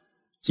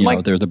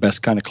 So they're the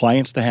best kind of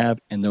clients to have,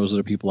 and those are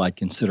the people I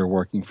consider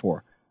working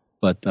for.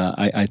 But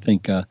I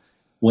think I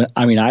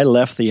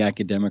left the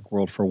academic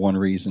world for one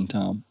reason,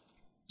 Tom.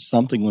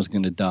 Something was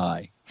going to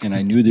die, and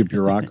I knew the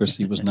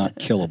bureaucracy was not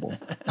killable.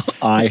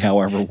 I,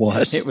 however,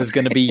 was. It was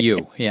going to be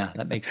you. Yeah,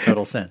 that makes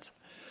total sense.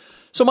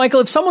 So,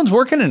 Michael, if someone's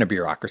working in a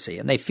bureaucracy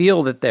and they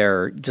feel that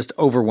they're just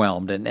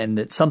overwhelmed and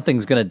that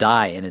something's going to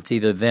die and it's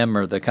either them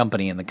or the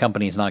company and the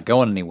company's not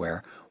going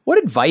anywhere, what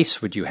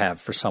advice would you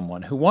have for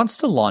someone who wants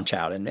to launch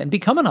out and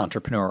become an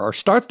entrepreneur or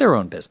start their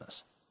own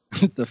business?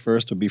 The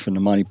first would be from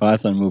the Monty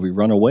Python movie,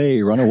 Run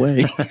Away, Run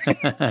Away.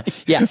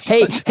 Yeah.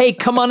 Hey,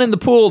 come on in the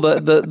pool.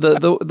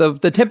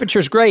 The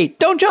temperature's great.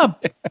 Don't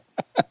jump.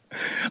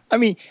 I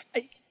mean,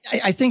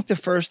 I think the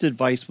first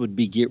advice would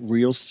be get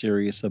real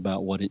serious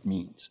about what it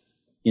means.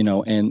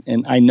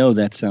 And I know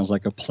that sounds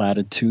like a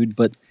platitude,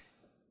 but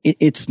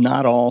it's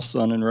not all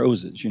sun and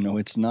roses.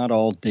 It's not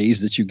all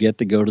days that you get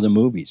to go to the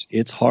movies.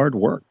 It's hard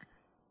work.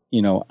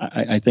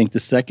 I think the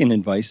second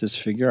advice is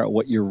figure out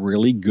what you're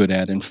really good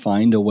at and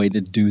find a way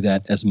to do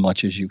that as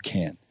much as you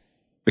can,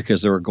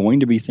 because there are going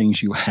to be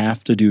things you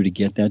have to do to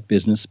get that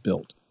business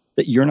built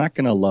that you're not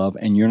going to love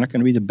and you're not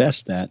going to be the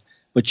best at,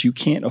 but you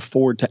can't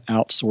afford to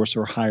outsource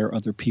or hire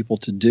other people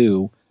to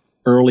do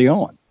early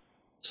on.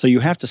 So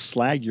you have to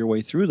slag your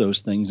way through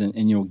those things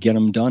and get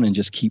them done and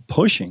just keep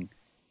pushing.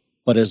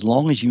 But as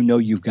long as you know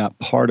you've got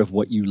part of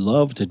what you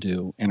love to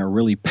do and are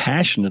really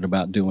passionate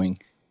about doing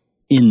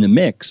in the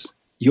mix,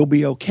 you'll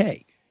be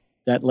okay.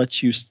 That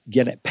lets you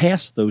get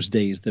past those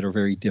days that are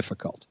very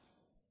difficult.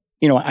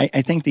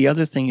 I think the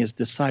other thing is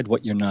decide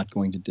what you're not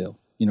going to do.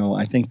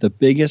 I think the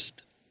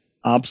biggest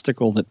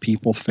obstacle that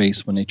people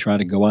face when they try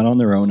to go out on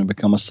their own and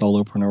become a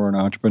solopreneur or an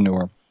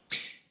entrepreneur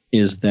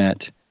is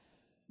that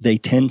they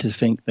tend to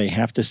think they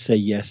have to say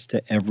yes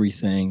to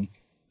everything.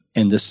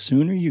 And the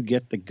sooner you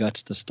get the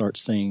guts to start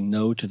saying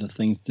no to the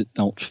things that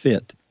don't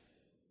fit,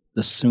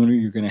 the sooner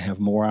you're going to have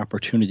more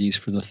opportunities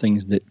for the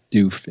things that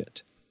do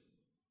fit.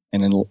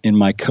 And in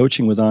my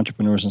coaching with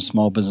entrepreneurs and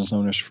small business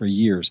owners for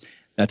years,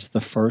 that's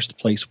the first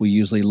place we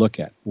usually look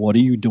at. What are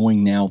you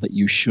doing now that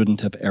you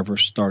shouldn't have ever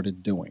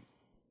started doing?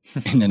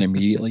 And then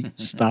immediately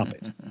stop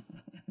it.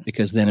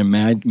 Because then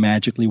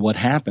magically what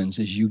happens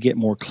is you get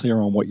more clear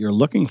on what you're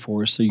looking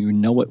for, so you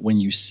know it when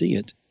you see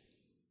it.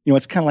 You know,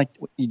 it's kind of like,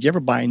 did you ever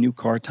buy a new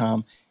car,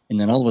 Tom, and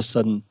then all of a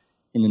sudden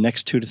in the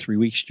next 2 to 3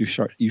 weeks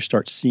you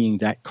start seeing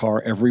that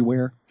car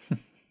everywhere?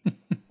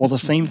 Well, the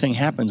same thing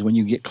happens when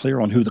you get clear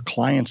on who the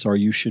clients are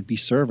you should be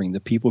serving, the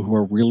people who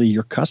are really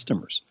your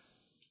customers.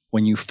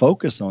 When you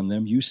focus on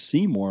them, you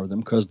see more of them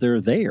because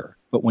they're there.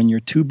 But when you're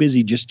too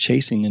busy just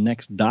chasing the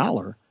next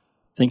dollar,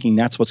 thinking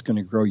that's what's going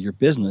to grow your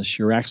business,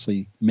 you're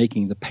actually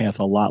making the path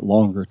a lot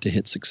longer to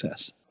hit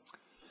success.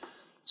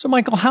 So,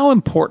 Michael, how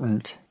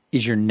important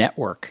is your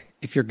network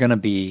if you're going to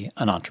be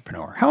an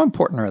entrepreneur? How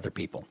important are other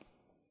people?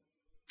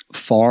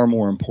 Far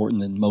more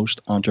important than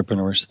most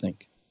entrepreneurs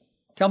think.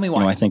 Tell me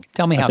why. You know,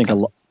 tell me how.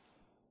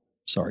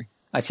 Sorry.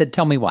 I said,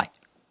 tell me why.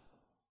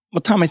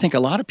 Well, Tom, I think a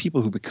lot of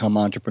people who become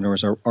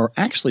entrepreneurs are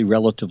actually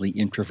relatively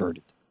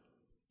introverted.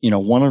 You know,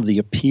 one of the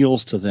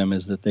appeals to them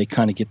is that they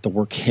kind of get to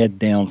work head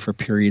down for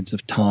periods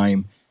of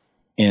time.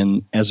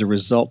 And as a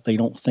result, they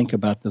don't think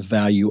about the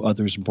value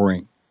others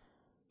bring.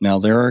 Now,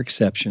 there are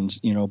exceptions,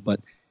 you know, but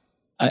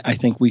I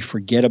think we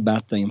forget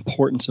about the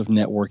importance of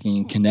networking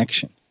and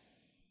connection.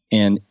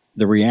 And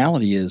the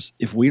reality is,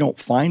 if we don't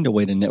find a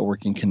way to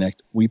network and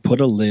connect, we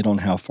put a lid on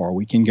how far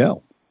we can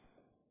go.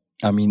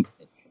 I mean,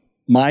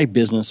 my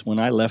business, when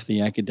I left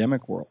the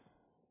academic world,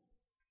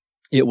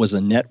 it was a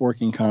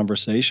networking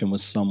conversation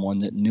with someone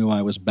that knew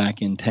I was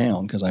back in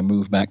town because I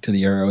moved back to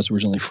the area I was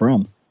originally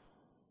from,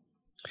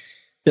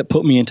 that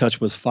put me in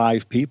touch with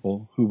 5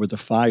 people who were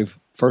the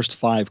first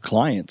 5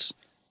 clients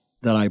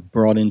that I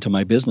brought into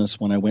my business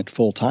when I went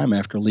full-time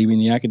after leaving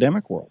the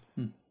academic world.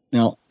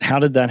 Now, how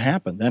did that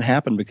happen? That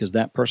happened because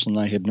that person and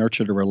I had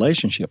nurtured a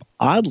relationship,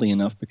 oddly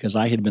enough, because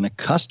I had been a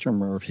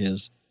customer of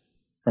his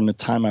from the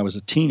time I was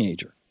a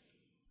teenager.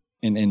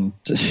 And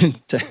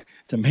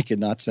to make it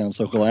not sound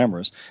so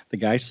glamorous, the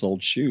guy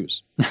sold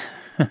shoes.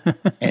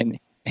 And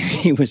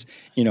he was,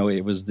 you know,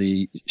 it was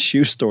the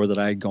shoe store that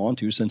I had gone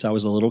to since I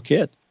was a little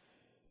kid.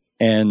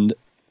 And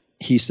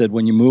he said,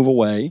 when you move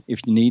away,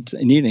 if you need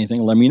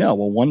anything, let me know.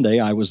 Well, one day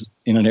I was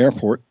in an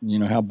airport, you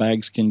know how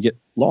bags can get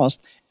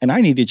lost, and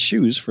I needed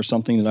shoes for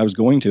something that I was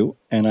going to.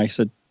 And I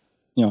said,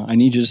 you know, I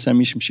need you to send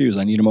me some shoes.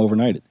 I need them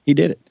overnighted. He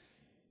did it.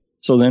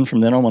 So then from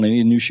then on, when I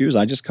needed new shoes,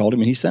 I just called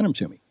him and he sent them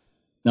to me.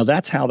 Now,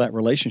 that's how that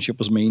relationship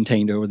was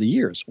maintained over the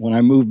years. When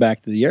I moved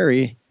back to the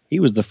area,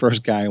 he was the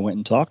first guy I went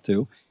and talked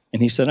to.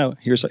 And he said, oh,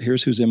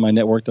 here's who's in my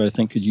network that I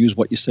think could use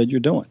what you said you're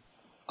doing.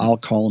 I'll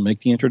call and make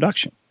the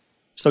introduction.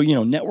 So, you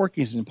know,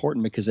 networking is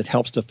important because it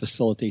helps to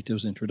facilitate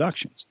those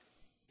introductions.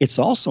 It's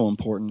also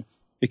important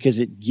because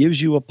it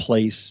gives you a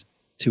place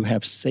to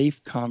have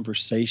safe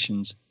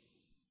conversations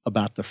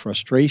about the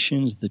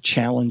frustrations, the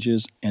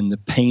challenges, and the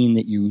pain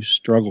that you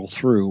struggle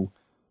through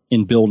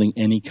in building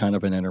any kind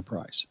of an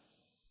enterprise.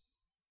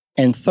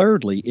 And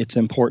thirdly, it's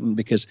important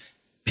because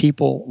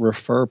people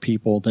refer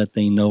people that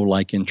they know,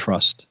 like, and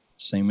trust,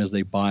 same as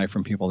they buy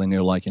from people they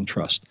know, like, and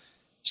trust.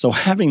 So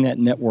having that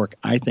network,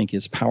 I think,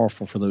 is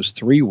powerful for those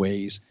 3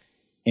 ways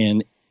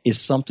and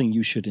is something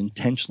you should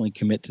intentionally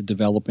commit to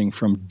developing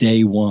from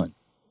day one.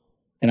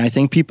 And I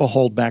think people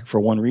hold back for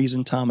one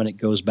reason, Tom, and it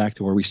goes back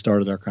to where we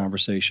started our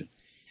conversation.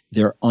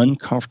 They're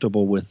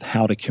uncomfortable with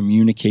how to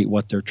communicate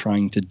what they're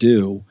trying to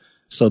do,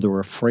 so they're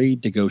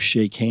afraid to go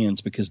shake hands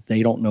because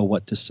they don't know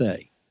what to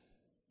say.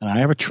 And I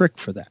have a trick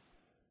for that.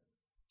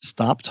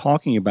 Stop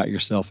talking about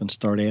yourself and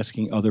start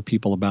asking other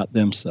people about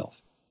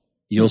themselves.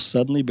 You'll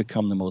suddenly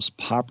become the most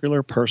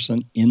popular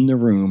person in the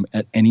room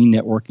at any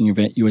networking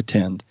event you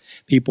attend.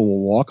 People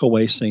will walk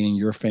away saying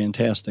you're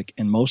fantastic,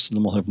 and most of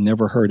them will have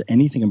never heard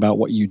anything about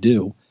what you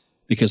do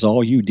because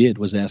all you did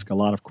was ask a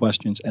lot of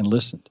questions and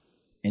listened.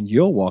 And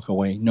you'll walk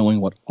away knowing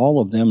what all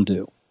of them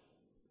do.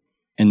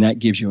 And that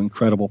gives you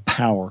incredible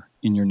power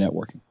in your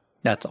networking.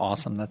 That's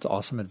awesome. That's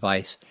awesome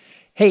advice.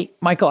 Hey,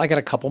 Michael, I got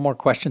a couple more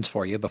questions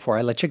for you before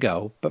I let you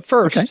go. But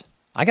first, okay.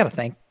 I got to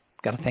thank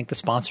the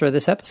sponsor of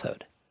this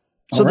episode.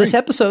 So this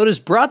episode is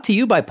brought to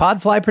you by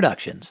Podfly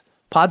Productions.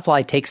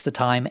 Podfly takes the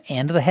time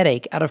and the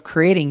headache out of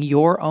creating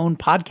your own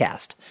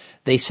podcast.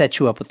 They set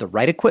you up with the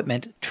right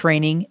equipment,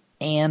 training,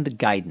 and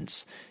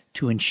guidance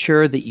to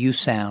ensure that you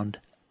sound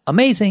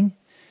amazing.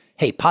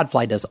 Hey,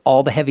 Podfly does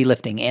all the heavy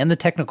lifting and the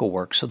technical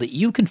work so that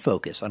you can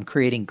focus on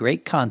creating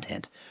great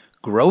content,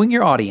 growing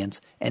your audience,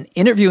 and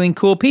interviewing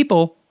cool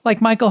people like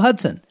Michael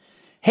Hudson.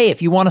 Hey,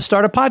 if you want to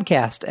start a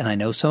podcast, and I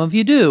know some of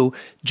you do,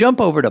 jump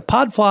over to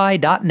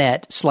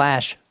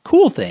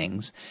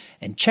podfly.net/coolthings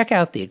and check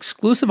out the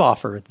exclusive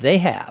offer they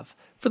have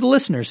for the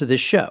listeners of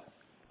this show.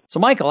 So,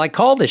 Michael, I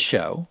call this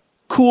show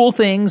Cool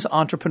Things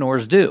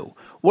Entrepreneurs Do.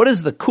 What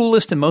is the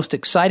coolest and most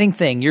exciting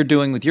thing you're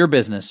doing with your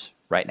business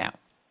right now?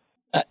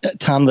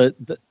 Tom,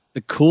 the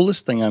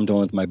coolest thing I'm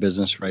doing with my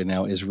business right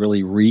now is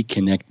really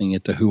reconnecting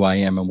it to who I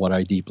am and what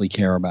I deeply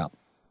care about.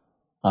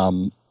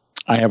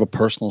 I have a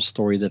personal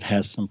story that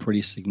has some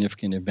pretty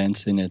significant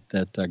events in it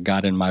that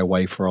got in my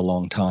way for a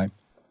long time.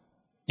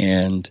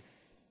 And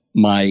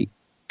my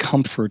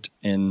comfort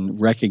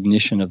and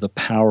recognition of the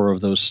power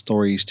of those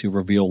stories to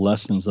reveal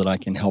lessons that I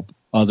can help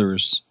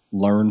others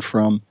learn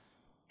from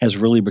has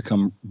really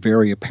become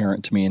very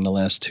apparent to me in the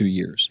last 2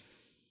 years.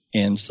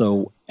 And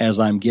so as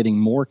I'm getting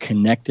more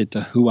connected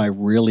to who I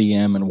really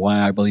am and why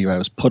I believe I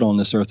was put on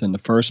this earth in the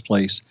first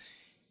place,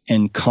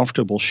 and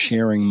comfortable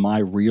sharing my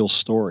real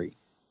story,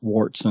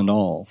 warts and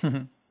all,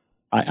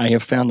 I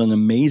have found an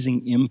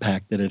amazing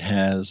impact that it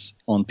has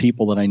on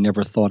people that I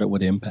never thought it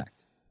would impact.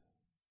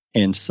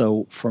 And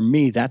so for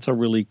me, that's a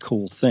really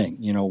cool thing.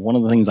 You know, one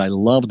of the things I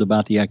loved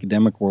about the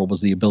academic world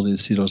was the ability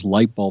to see those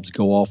light bulbs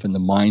go off in the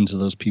minds of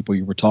those people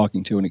you were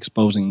talking to and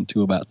exposing them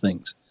to about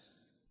things.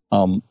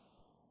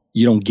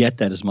 You don't get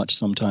that as much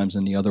sometimes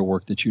in the other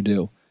work that you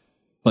do.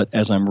 But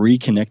as I'm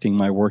reconnecting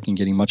my work and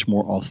getting much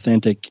more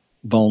authentic,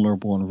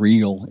 vulnerable, and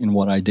real in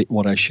what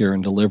I share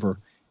and deliver,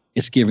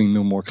 it's giving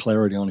me more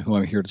clarity on who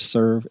I'm here to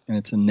serve, and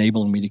it's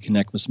enabling me to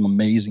connect with some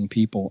amazing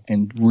people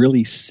and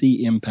really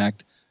see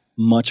impact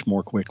much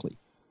more quickly.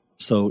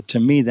 So to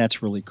me,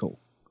 that's really cool.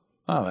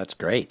 Oh, that's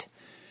great.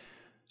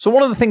 So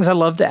one of the things I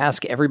love to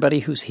ask everybody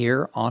who's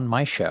here on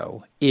my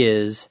show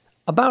is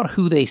about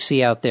who they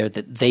see out there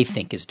that they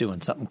think is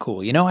doing something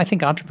cool. You know, I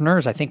think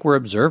entrepreneurs, I think we're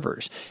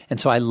observers. And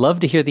so I love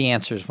to hear the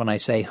answers when I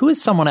say, who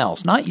is someone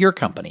else, not your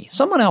company,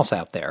 someone else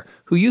out there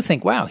who you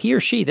think, wow, he or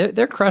she,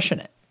 they're crushing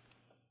it.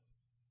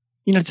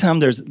 You know, Tom,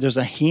 there's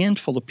a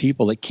handful of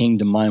people that came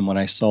to mind when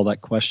I saw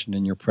that question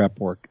in your prep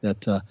work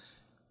that,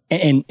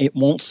 and it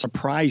won't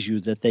surprise you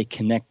that they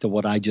connect to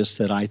what I just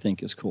said I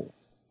think is cool.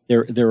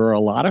 There are a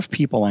lot of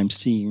people I'm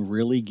seeing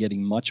really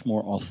getting much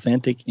more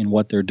authentic in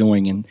what they're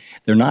doing, and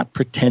they're not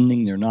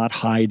pretending, they're not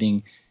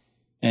hiding,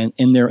 and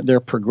they're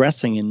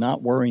progressing and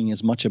not worrying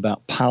as much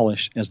about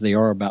polish as they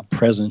are about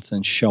presence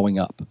and showing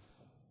up.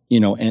 You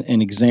know,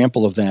 an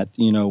example of that,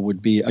 you know,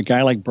 would be a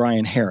guy like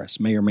Brian Harris,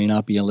 may or may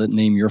not be a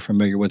name you're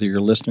familiar with or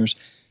your listeners,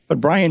 but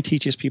Brian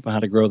teaches people how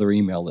to grow their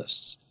email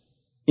lists.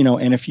 You know,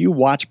 and if you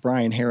watch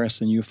Brian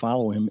Harris and you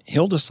follow him,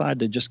 he'll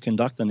decide to just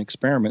conduct an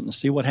experiment and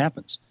see what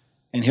happens.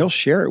 And he'll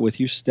share it with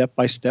you step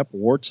by step,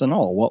 warts and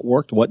all, what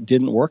worked, what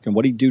didn't work, and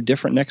what he'd do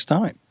different next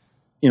time.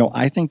 You know,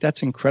 I think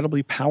that's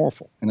incredibly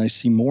powerful, and I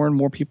see more and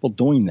more people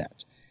doing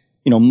that.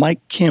 You know,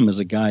 Mike Kim is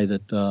a guy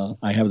that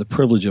I have the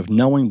privilege of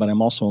knowing, but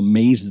I'm also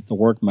amazed at the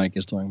work Mike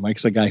is doing.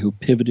 Mike's a guy who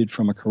pivoted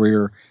from a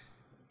career,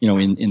 you know,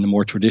 in the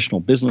more traditional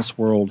business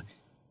world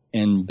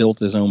and built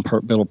his own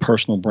built a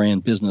personal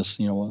brand business,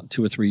 you know,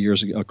 2 or 3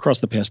 years ago. Across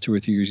the past 2 or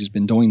 3 years, he's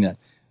been doing that.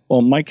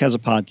 Well, Mike has a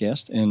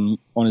podcast, and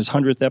on his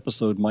 100th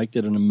episode, Mike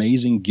did an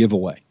amazing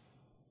giveaway.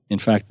 In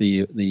fact,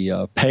 the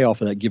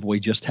payoff of that giveaway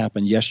just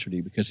happened yesterday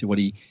because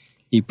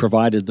he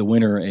provided the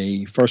winner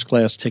a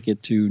first-class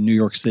ticket to New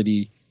York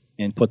City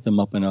and put them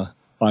up in a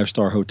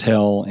 5-star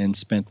hotel and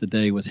spent the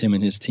day with him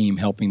and his team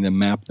helping them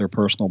map their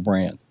personal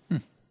brand.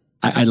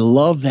 I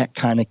love that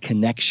kind of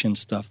connection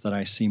stuff that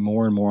I see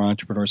more and more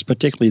entrepreneurs,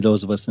 particularly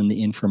those of us in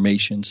the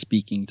information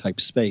speaking type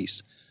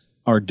space,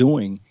 are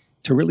doing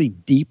to really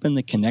deepen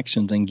the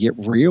connections and get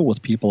real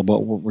with people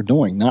about what we're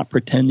doing, not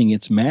pretending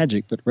it's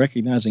magic, but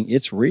recognizing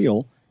it's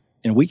real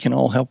and we can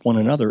all help one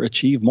another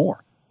achieve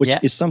more, which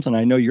is something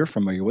I know you're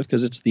familiar with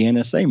because it's the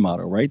NSA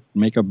motto, right?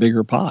 Make a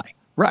bigger pie.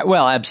 Right.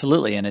 Well,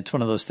 absolutely. And it's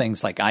one of those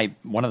things like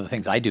one of the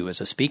things I do as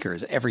a speaker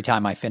is every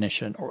time I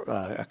finish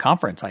a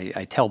conference,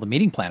 I tell the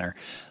meeting planner,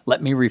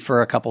 let me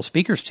refer a couple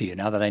speakers to you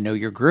now that I know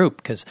your group,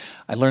 because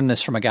I learned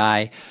this from a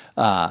guy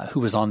who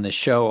was on this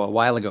show a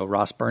while ago,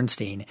 Ross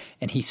Bernstein,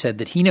 and he said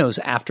that he knows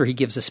after he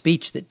gives a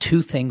speech that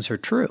 2 things are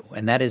true,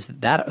 and that is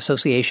that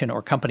association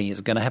or company is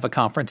going to have a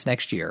conference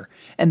next year,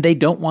 and they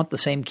don't want the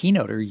same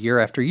keynoter year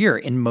after year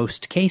in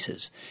most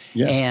cases.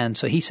 Yes. And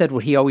so he said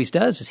what he always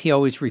does is he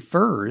always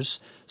refers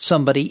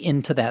somebody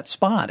into that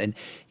spot. And,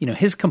 you know,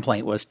 his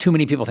complaint was too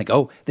many people think,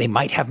 oh, they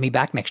might have me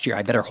back next year.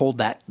 I better hold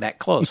that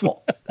close.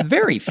 Well,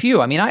 very few.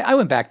 I mean, I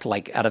went back to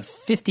like out of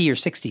 50 or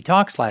 60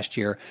 talks last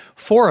year,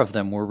 4 of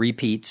them were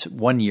repeats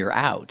 1 year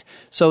out.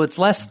 So it's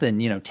less than,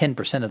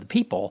 10% of the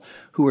people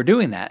who are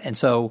doing that. And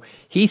so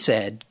he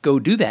said, go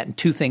do that and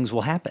 2 things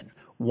will happen.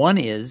 One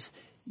is,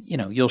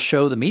 you'll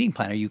show the meeting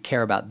planner you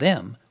care about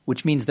them,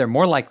 which means they're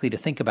more likely to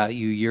think about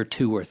you year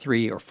 2 or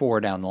 3 or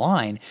 4 down the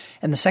line.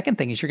 And the second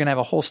thing is you're going to have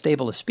a whole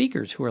stable of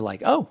speakers who are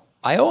like, oh,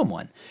 I owe him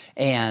one.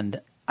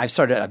 And I've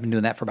been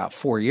doing that for about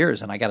 4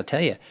 years. And I got to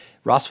tell you,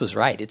 Ross was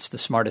right. It's the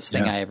smartest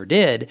thing I ever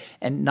did.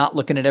 And not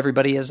looking at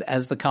everybody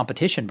as the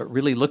competition, but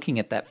really looking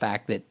at that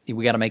fact that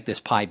we got to make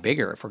this pie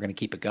bigger if we're going to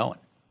keep it going.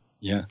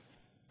 Yeah.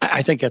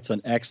 I think that's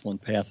an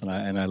excellent path.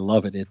 And I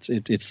love it.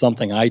 It's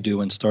something I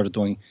do and started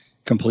doing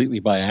completely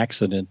by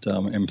accident.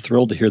 I'm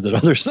thrilled to hear that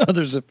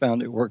others have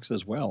found it works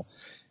as well,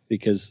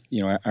 because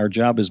our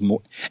job is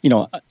more.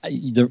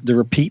 The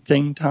repeat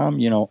thing, Tom.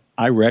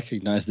 I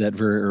recognized that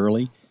very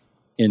early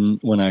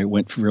when I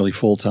went really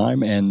full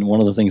time, and one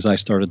of the things I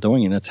started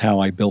doing, and that's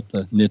how I built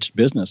the niche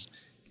business,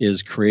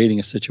 is creating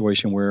a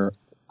situation where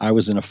I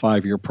was in a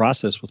 5-year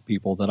process with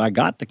people that I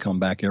got to come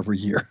back every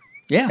year.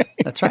 Yeah,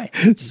 that's right.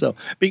 So,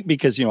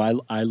 because,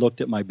 I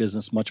looked at my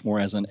business much more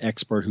as an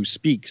expert who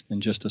speaks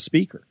than just a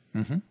speaker.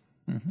 Mm-hmm.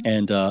 Mm-hmm.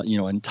 And,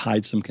 and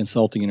tied some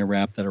consulting and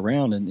wrapped that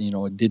around. And,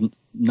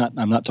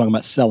 I'm not talking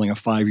about selling a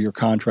 5-year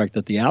contract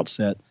at the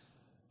outset,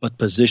 but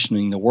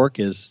positioning the work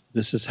as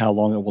this is how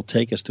long it will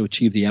take us to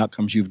achieve the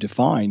outcomes you've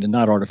defined, and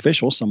not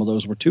artificial. Some of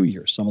those were 2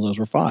 years. Some of those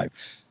were 5.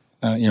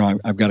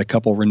 I've got a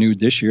couple renewed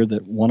this year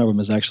that one of them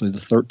is actually the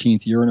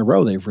 13th year in a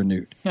row they've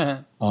renewed.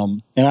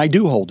 And I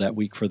do hold that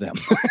week for them.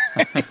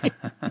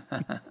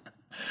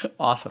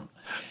 Awesome.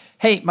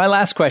 Hey, my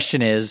last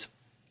question is,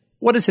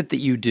 what is it that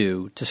you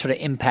do to sort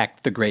of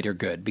impact the greater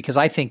good? Because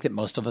I think that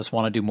most of us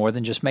want to do more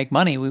than just make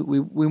money.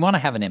 We want to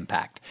have an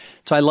impact.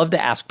 So I love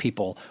to ask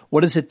people,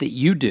 what is it that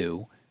you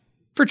do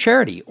for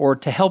charity or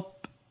to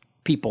help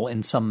people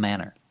in some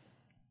manner?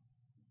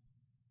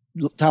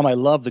 Tom, I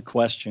love the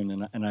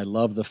question, and I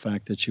love the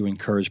fact that you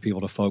encourage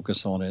people to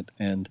focus on it.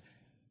 And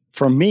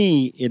for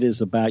me, it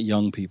is about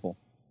young people.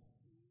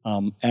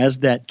 As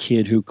that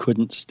kid who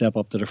couldn't step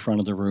up to the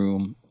front of the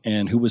room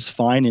and who was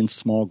fine in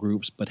small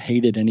groups but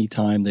hated any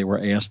time they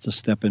were asked to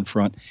step in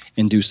front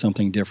and do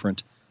something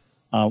different,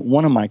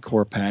 one of my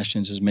core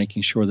passions is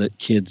making sure that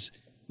kids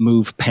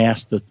move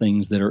past the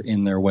things that are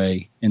in their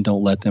way and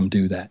don't let them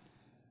do that.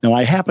 Now,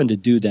 I happen to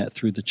do that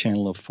through the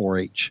channel of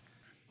 4-H.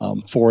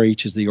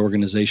 4-H is the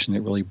organization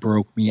that really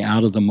broke me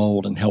out of the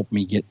mold and helped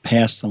me get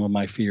past some of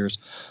my fears.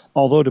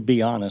 Although, to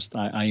be honest,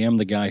 I am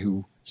the guy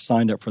who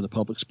signed up for the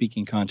public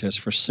speaking contest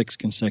for 6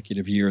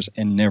 consecutive years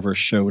and never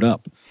showed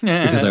up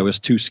because I was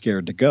too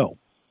scared to go.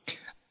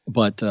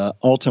 But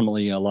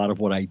ultimately, a lot of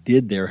what I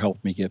did there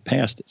helped me get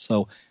past it.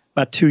 So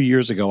about 2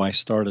 years ago, I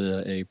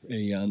started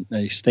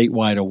a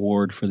statewide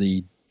award for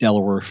the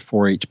Delaware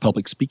 4-H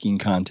public speaking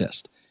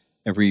contest.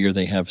 Every year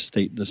they have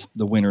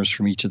the winners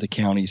from each of the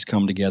counties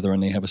come together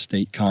and they have a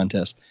state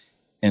contest.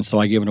 And so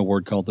I give an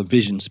award called the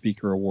Vision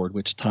Speaker Award,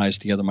 which ties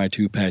together my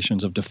two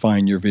passions of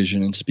define your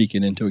vision and speak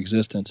it into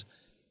existence.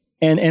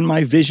 And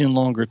my vision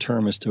longer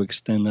term is to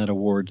extend that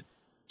award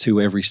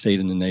to every state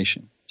in the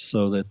nation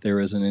so that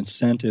there is an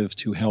incentive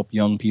to help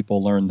young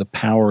people learn the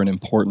power and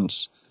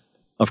importance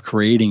of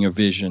creating a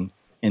vision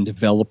and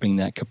developing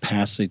that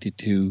capacity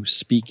to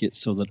speak it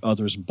so that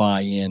others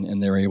buy in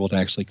and they're able to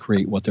actually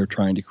create what they're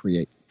trying to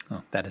create.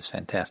 Oh, that is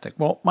fantastic.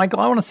 Well, Michael,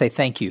 I want to say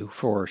thank you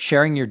for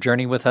sharing your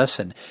journey with us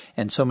and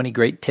so many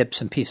great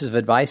tips and pieces of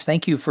advice.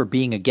 Thank you for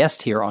being a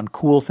guest here on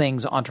Cool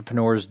Things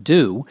Entrepreneurs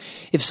Do.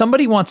 If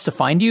somebody wants to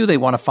find you, they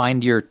want to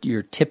find your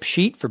tip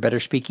sheet for better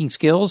speaking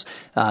skills,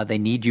 they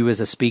need you as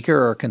a speaker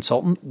or a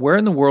consultant, where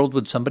in the world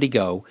would somebody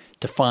go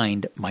to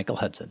find Michael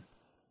Hudson?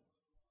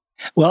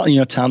 Well,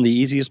 Tom, the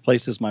easiest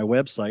place is my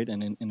website.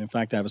 And in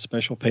fact, I have a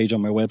special page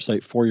on my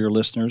website for your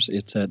listeners.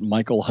 It's at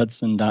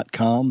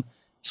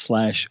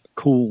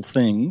michaelhudson.com/cool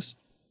things.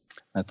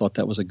 I thought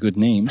that was a good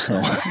name. So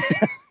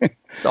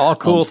it's all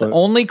cool.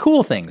 Only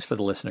cool things for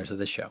the listeners of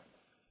this show.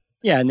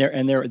 Yeah,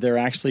 and there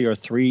actually are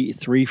three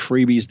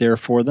freebies there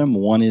for them.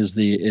 One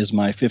is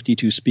my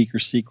 52 Speaker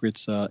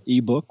Secrets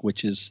ebook,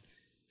 which is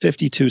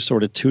 52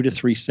 sort of 2 to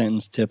 3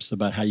 sentence tips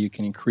about how you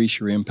can increase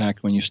your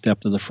impact when you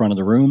step to the front of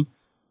the room.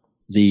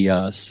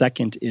 The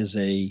second is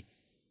a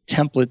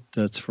template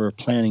that's for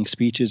planning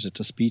speeches. It's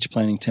a speech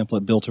planning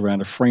template built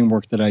around a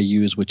framework that I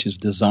use, which is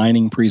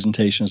designing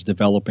presentations,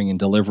 developing and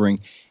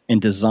delivering.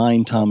 And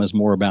design, Tom, is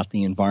more about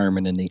the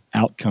environment and the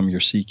outcome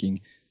you're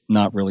seeking,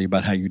 not really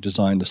about how you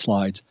design the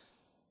slides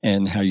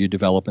and how you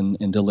develop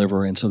and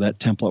deliver. And so that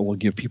template will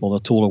give people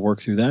a tool to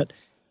work through that.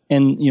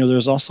 And,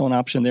 there's also an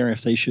option there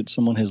if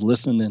someone has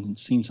listened and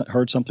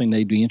heard something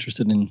they'd be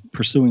interested in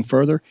pursuing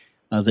further.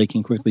 They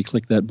can quickly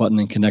click that button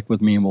and connect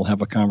with me, and we'll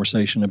have a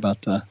conversation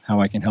about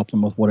how I can help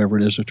them with whatever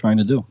it is they're trying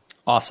to do.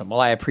 Awesome. Well,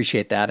 I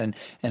appreciate that. And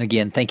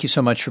again, thank you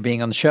so much for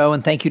being on the show.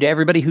 And thank you to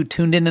everybody who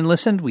tuned in and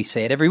listened. We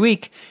say it every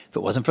week. If it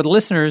wasn't for the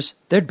listeners,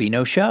 there'd be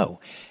no show.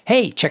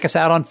 Hey, check us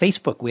out on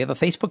Facebook. We have a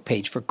Facebook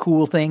page for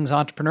Cool Things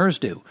Entrepreneurs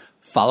Do.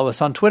 Follow us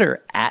on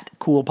Twitter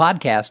 @Cool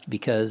Podcast,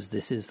 because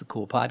this is the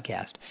Cool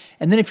Podcast.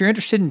 And then if you're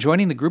interested in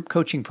joining the group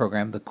coaching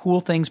program, the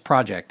Cool Things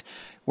Project,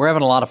 we're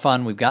having a lot of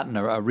fun. We've gotten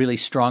a really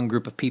strong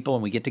group of people,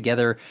 and we get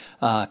together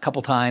a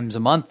couple times a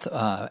month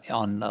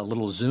on a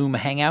little Zoom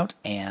hangout,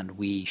 and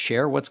we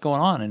share what's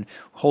going on and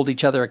hold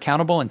each other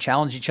accountable and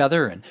challenge each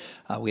other. And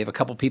we have a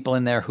couple people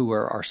in there who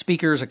are our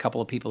speakers, a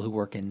couple of people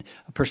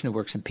a person who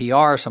works in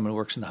PR, someone who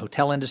works in the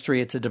hotel industry.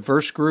 It's a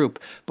diverse group,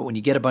 but when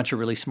you get a bunch of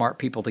really smart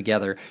people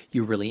together,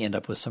 you really end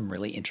up with some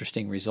really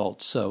interesting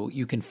results. So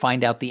you can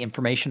find out the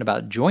information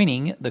about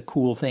joining the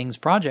Cool Things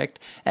Project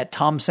at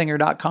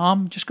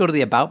tomsinger.com. Just go to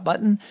the About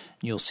button, and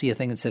you'll see a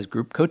thing that says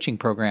Group Coaching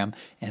Program,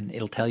 and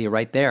it'll tell you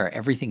right there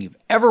everything you've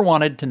ever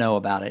wanted to know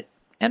about it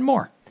and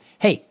more.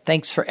 Hey,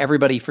 thanks for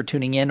everybody for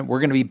tuning in. We're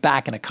going to be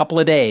back in a couple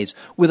of days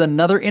with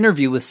another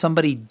interview with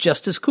somebody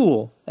just as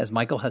cool as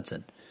Michael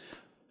Hudson.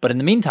 But in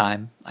the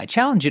meantime, I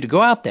challenge you to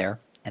go out there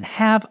and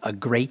have a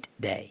great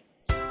day.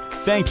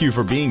 Thank you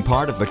for being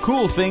part of the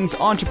Cool Things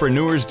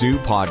Entrepreneurs Do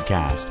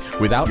podcast.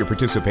 Without your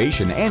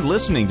participation and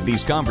listening to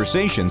these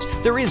conversations,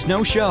 there is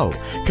no show.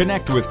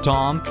 Connect with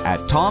Tom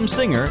at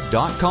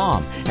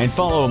tomsinger.com and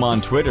follow him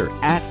on Twitter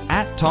at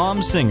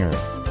TomSinger.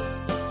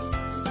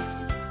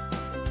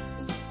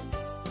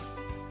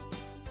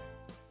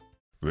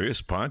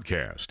 This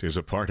podcast is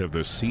a part of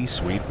the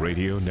C-Suite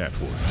Radio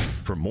Network.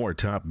 For more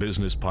top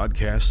business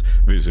podcasts,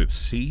 visit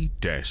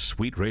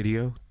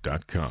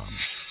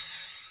c-suiteradio.com.